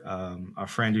for a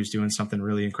friend who's doing something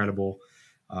really incredible.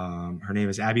 Her name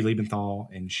is Abby Liebenthal,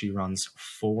 and she runs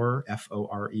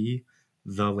F-O-R-E,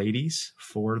 The Ladies,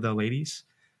 For the Ladies.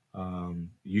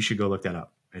 You should go look that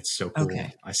up. It's so cool.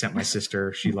 Okay. I sent my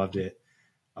sister. She loved it.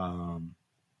 All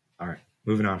right,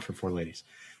 moving on from For the Ladies.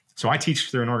 So I teach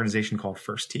through an organization called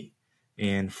First Tee.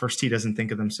 And First Tee doesn't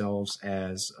think of themselves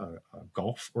as a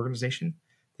golf organization.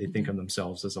 They think of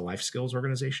themselves as a life skills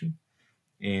organization.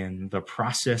 And the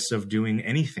process of doing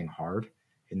anything hard,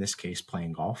 in this case,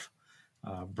 playing golf,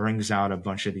 brings out a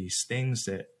bunch of these things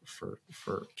that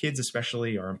for kids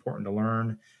especially are important to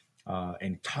learn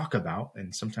and talk about.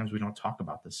 And sometimes we don't talk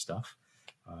about this stuff,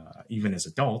 even as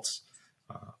adults.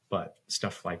 But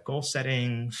stuff like goal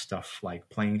setting, stuff like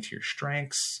playing to your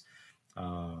strengths,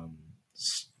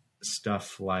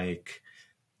 stuff like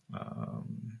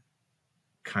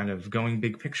kind of going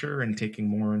big picture and taking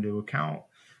more into account,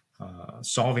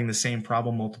 solving the same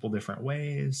problem multiple different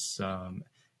ways.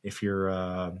 If you're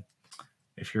a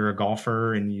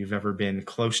golfer and you've ever been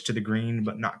close to the green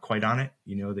but not quite on it,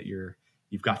 you know that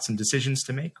you've got some decisions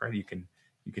to make, right? You can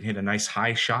hit a nice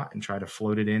high shot and try to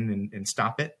float it in and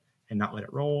stop it and not let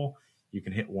it roll. You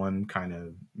can hit one kind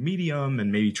of medium and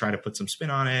maybe try to put some spin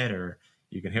on it, or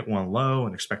you can hit one low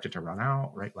and expect it to run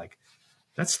out, right? Like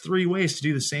that's 3 ways to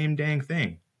do the same dang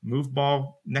thing. Move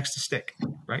ball next to stick,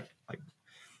 right? Like,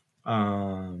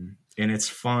 and it's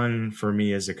fun for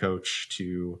me as a coach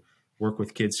to work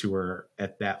with kids who are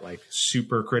at that like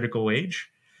super critical age,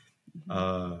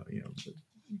 9,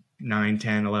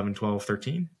 10, 11, 12,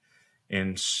 13,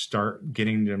 and start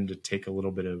getting them to take a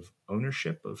little bit of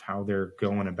ownership of how they're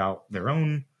going about their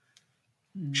own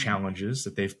challenges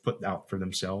that they've put out for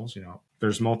themselves. You know,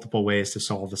 there's multiple ways to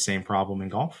solve the same problem in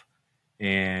golf,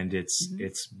 and it's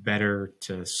better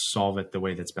to solve it the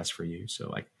way that's best for you. So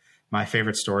like my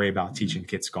favorite story about teaching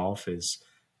kids golf is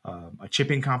a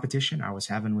chipping competition I was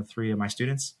having with 3 of my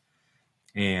students.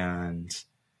 And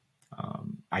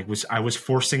I was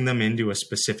forcing them into a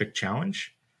specific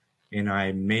challenge, and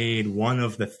I made one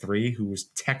of the 3 who was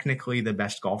technically the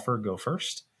best golfer go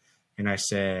first. And I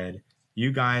said,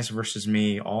 you guys versus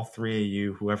me, all 3 of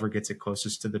you, whoever gets it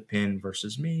closest to the pin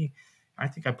versus me. I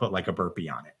think I put like a burpee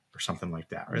on it or something like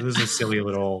that. Or this is a silly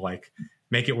little, like,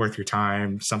 make it worth your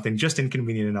time, something just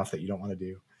inconvenient enough that you don't want to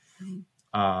do.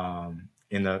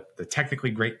 And the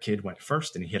technically great kid went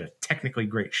first, and he hit a technically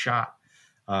great shot.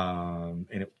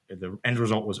 And the end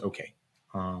result was okay.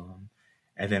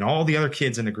 And then all the other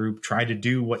kids in the group tried to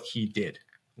do what he did.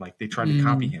 Like they tried to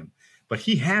copy him, but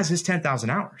he has his 10,000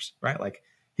 hours, right? Like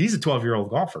he's a 12-year-old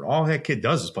golfer. All that kid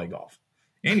does is play golf,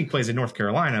 and he plays in North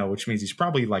Carolina, which means he's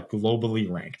probably like globally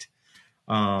ranked.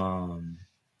 And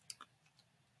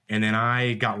then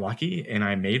I got lucky and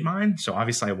I made mine. So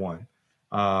obviously I won.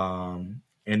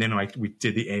 And then we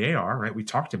did the AAR, right? We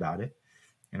talked about it.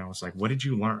 And I was like, what did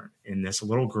you learn? And this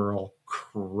little girl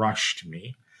crushed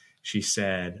me. She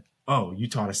said, oh, you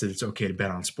taught us that it's okay to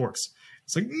bet on sports.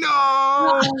 It's like,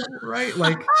 no, right?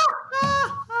 Like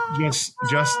just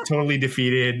totally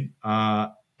defeated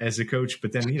as a coach.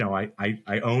 But then, you know, I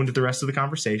owned the rest of the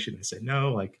conversation. I said,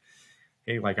 no, like,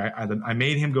 hey, like I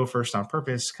made him go first on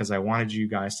purpose because I wanted you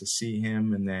guys to see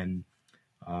him and then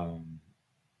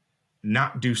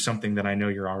not do something that I know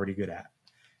you're already good at.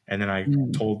 And then I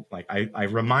told, like, I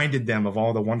reminded them of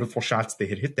all the wonderful shots they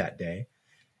had hit that day.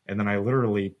 And then I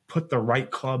literally put the right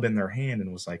club in their hand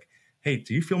and was like, hey,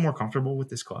 do you feel more comfortable with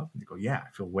this club? And they go, yeah, I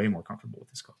feel way more comfortable with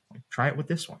this club. Like, try it with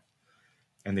this one.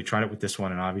 And they tried it with this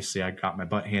one. And obviously I got my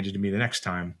butt handed to me the next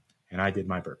time and I did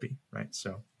my burpee. Right.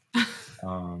 So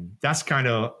that's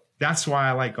why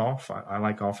I like golf. I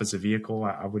like golf as a vehicle.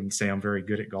 I wouldn't say I'm very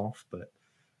good at golf, but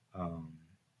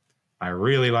I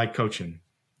really like coaching.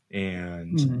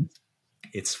 And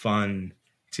it's fun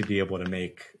to be able to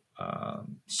make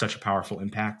such a powerful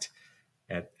impact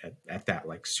at that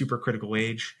like super critical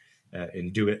age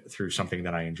and do it through something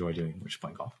that I enjoy doing, which is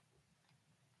playing golf.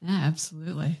 Yeah,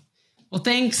 absolutely. Well,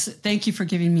 thank you for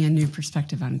giving me a new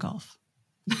perspective on golf.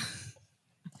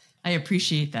 I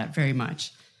appreciate that very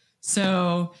much.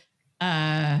 So,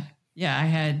 I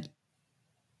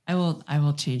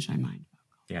will change my mind.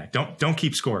 Yeah, don't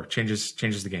keep score. Changes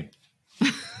the game.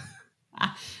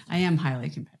 I am highly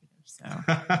competitive, so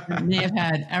it may have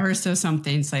had ever so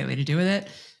something slightly to do with it.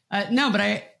 No,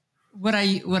 but what I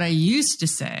used to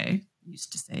say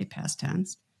past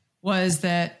tense, was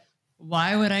that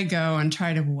why would I go and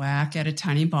try to whack at a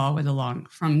tiny ball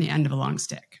from the end of a long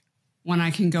stick when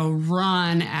I can go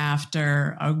run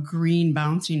after a green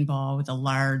bouncing ball with a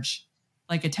large,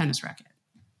 like a tennis racket?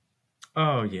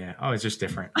 Oh yeah. Oh, it's just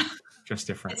different. Just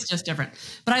different. It's just different.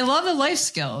 But I love the life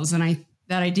skills, and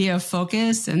that idea of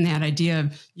focus, and that idea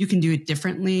of you can do it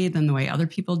differently than the way other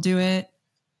people do it.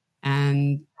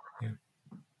 And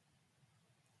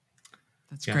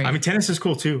that's great. I mean, tennis is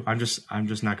cool too. I'm just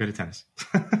not good at tennis.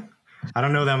 I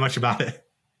don't know that much about it.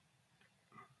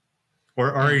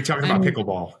 Or are you talking about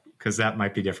pickleball? Because that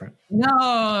might be different.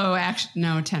 No, actually,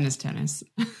 no, tennis.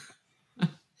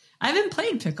 I haven't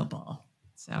played pickleball,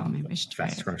 so maybe I should try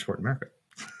fastest it. growing sport in America.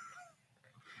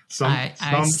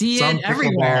 I see it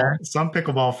everywhere. Some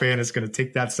pickleball fan is going to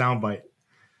take that soundbite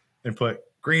and put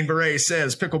Green Beret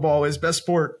says pickleball is best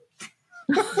sport.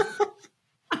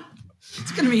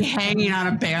 It's going to be hanging on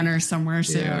a banner somewhere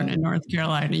soon in North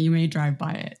Carolina. You may drive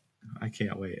by it. I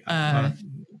can't wait.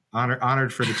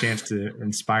 Honored for the chance to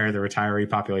inspire the retiree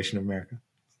population of America.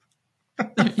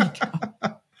 There you go.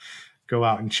 Go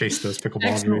out and chase those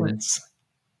pickleball dreams.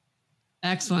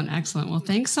 Excellent. Well,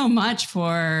 thanks so much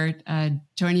for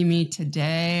joining me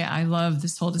today. I love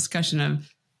this whole discussion of,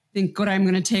 I think what I'm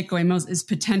going to take away most is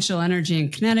potential energy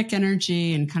and kinetic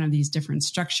energy, and kind of these different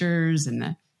structures,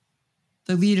 and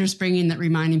the leaders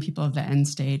reminding people of the end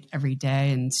state every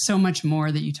day, and so much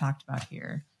more that you talked about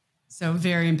here. So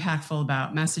very impactful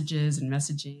about messages and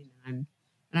messaging. And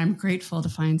I'm grateful to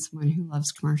find someone who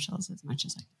loves commercials as much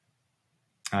as I do.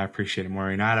 I appreciate it,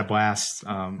 Maureen. I had a blast.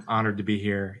 Honored to be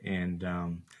here,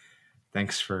 and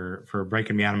thanks for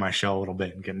breaking me out of my shell a little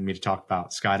bit and getting me to talk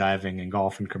about skydiving and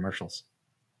golf and commercials.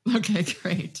 Okay,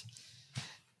 great.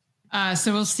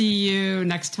 So we'll see you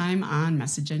next time on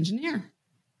Message Engineer.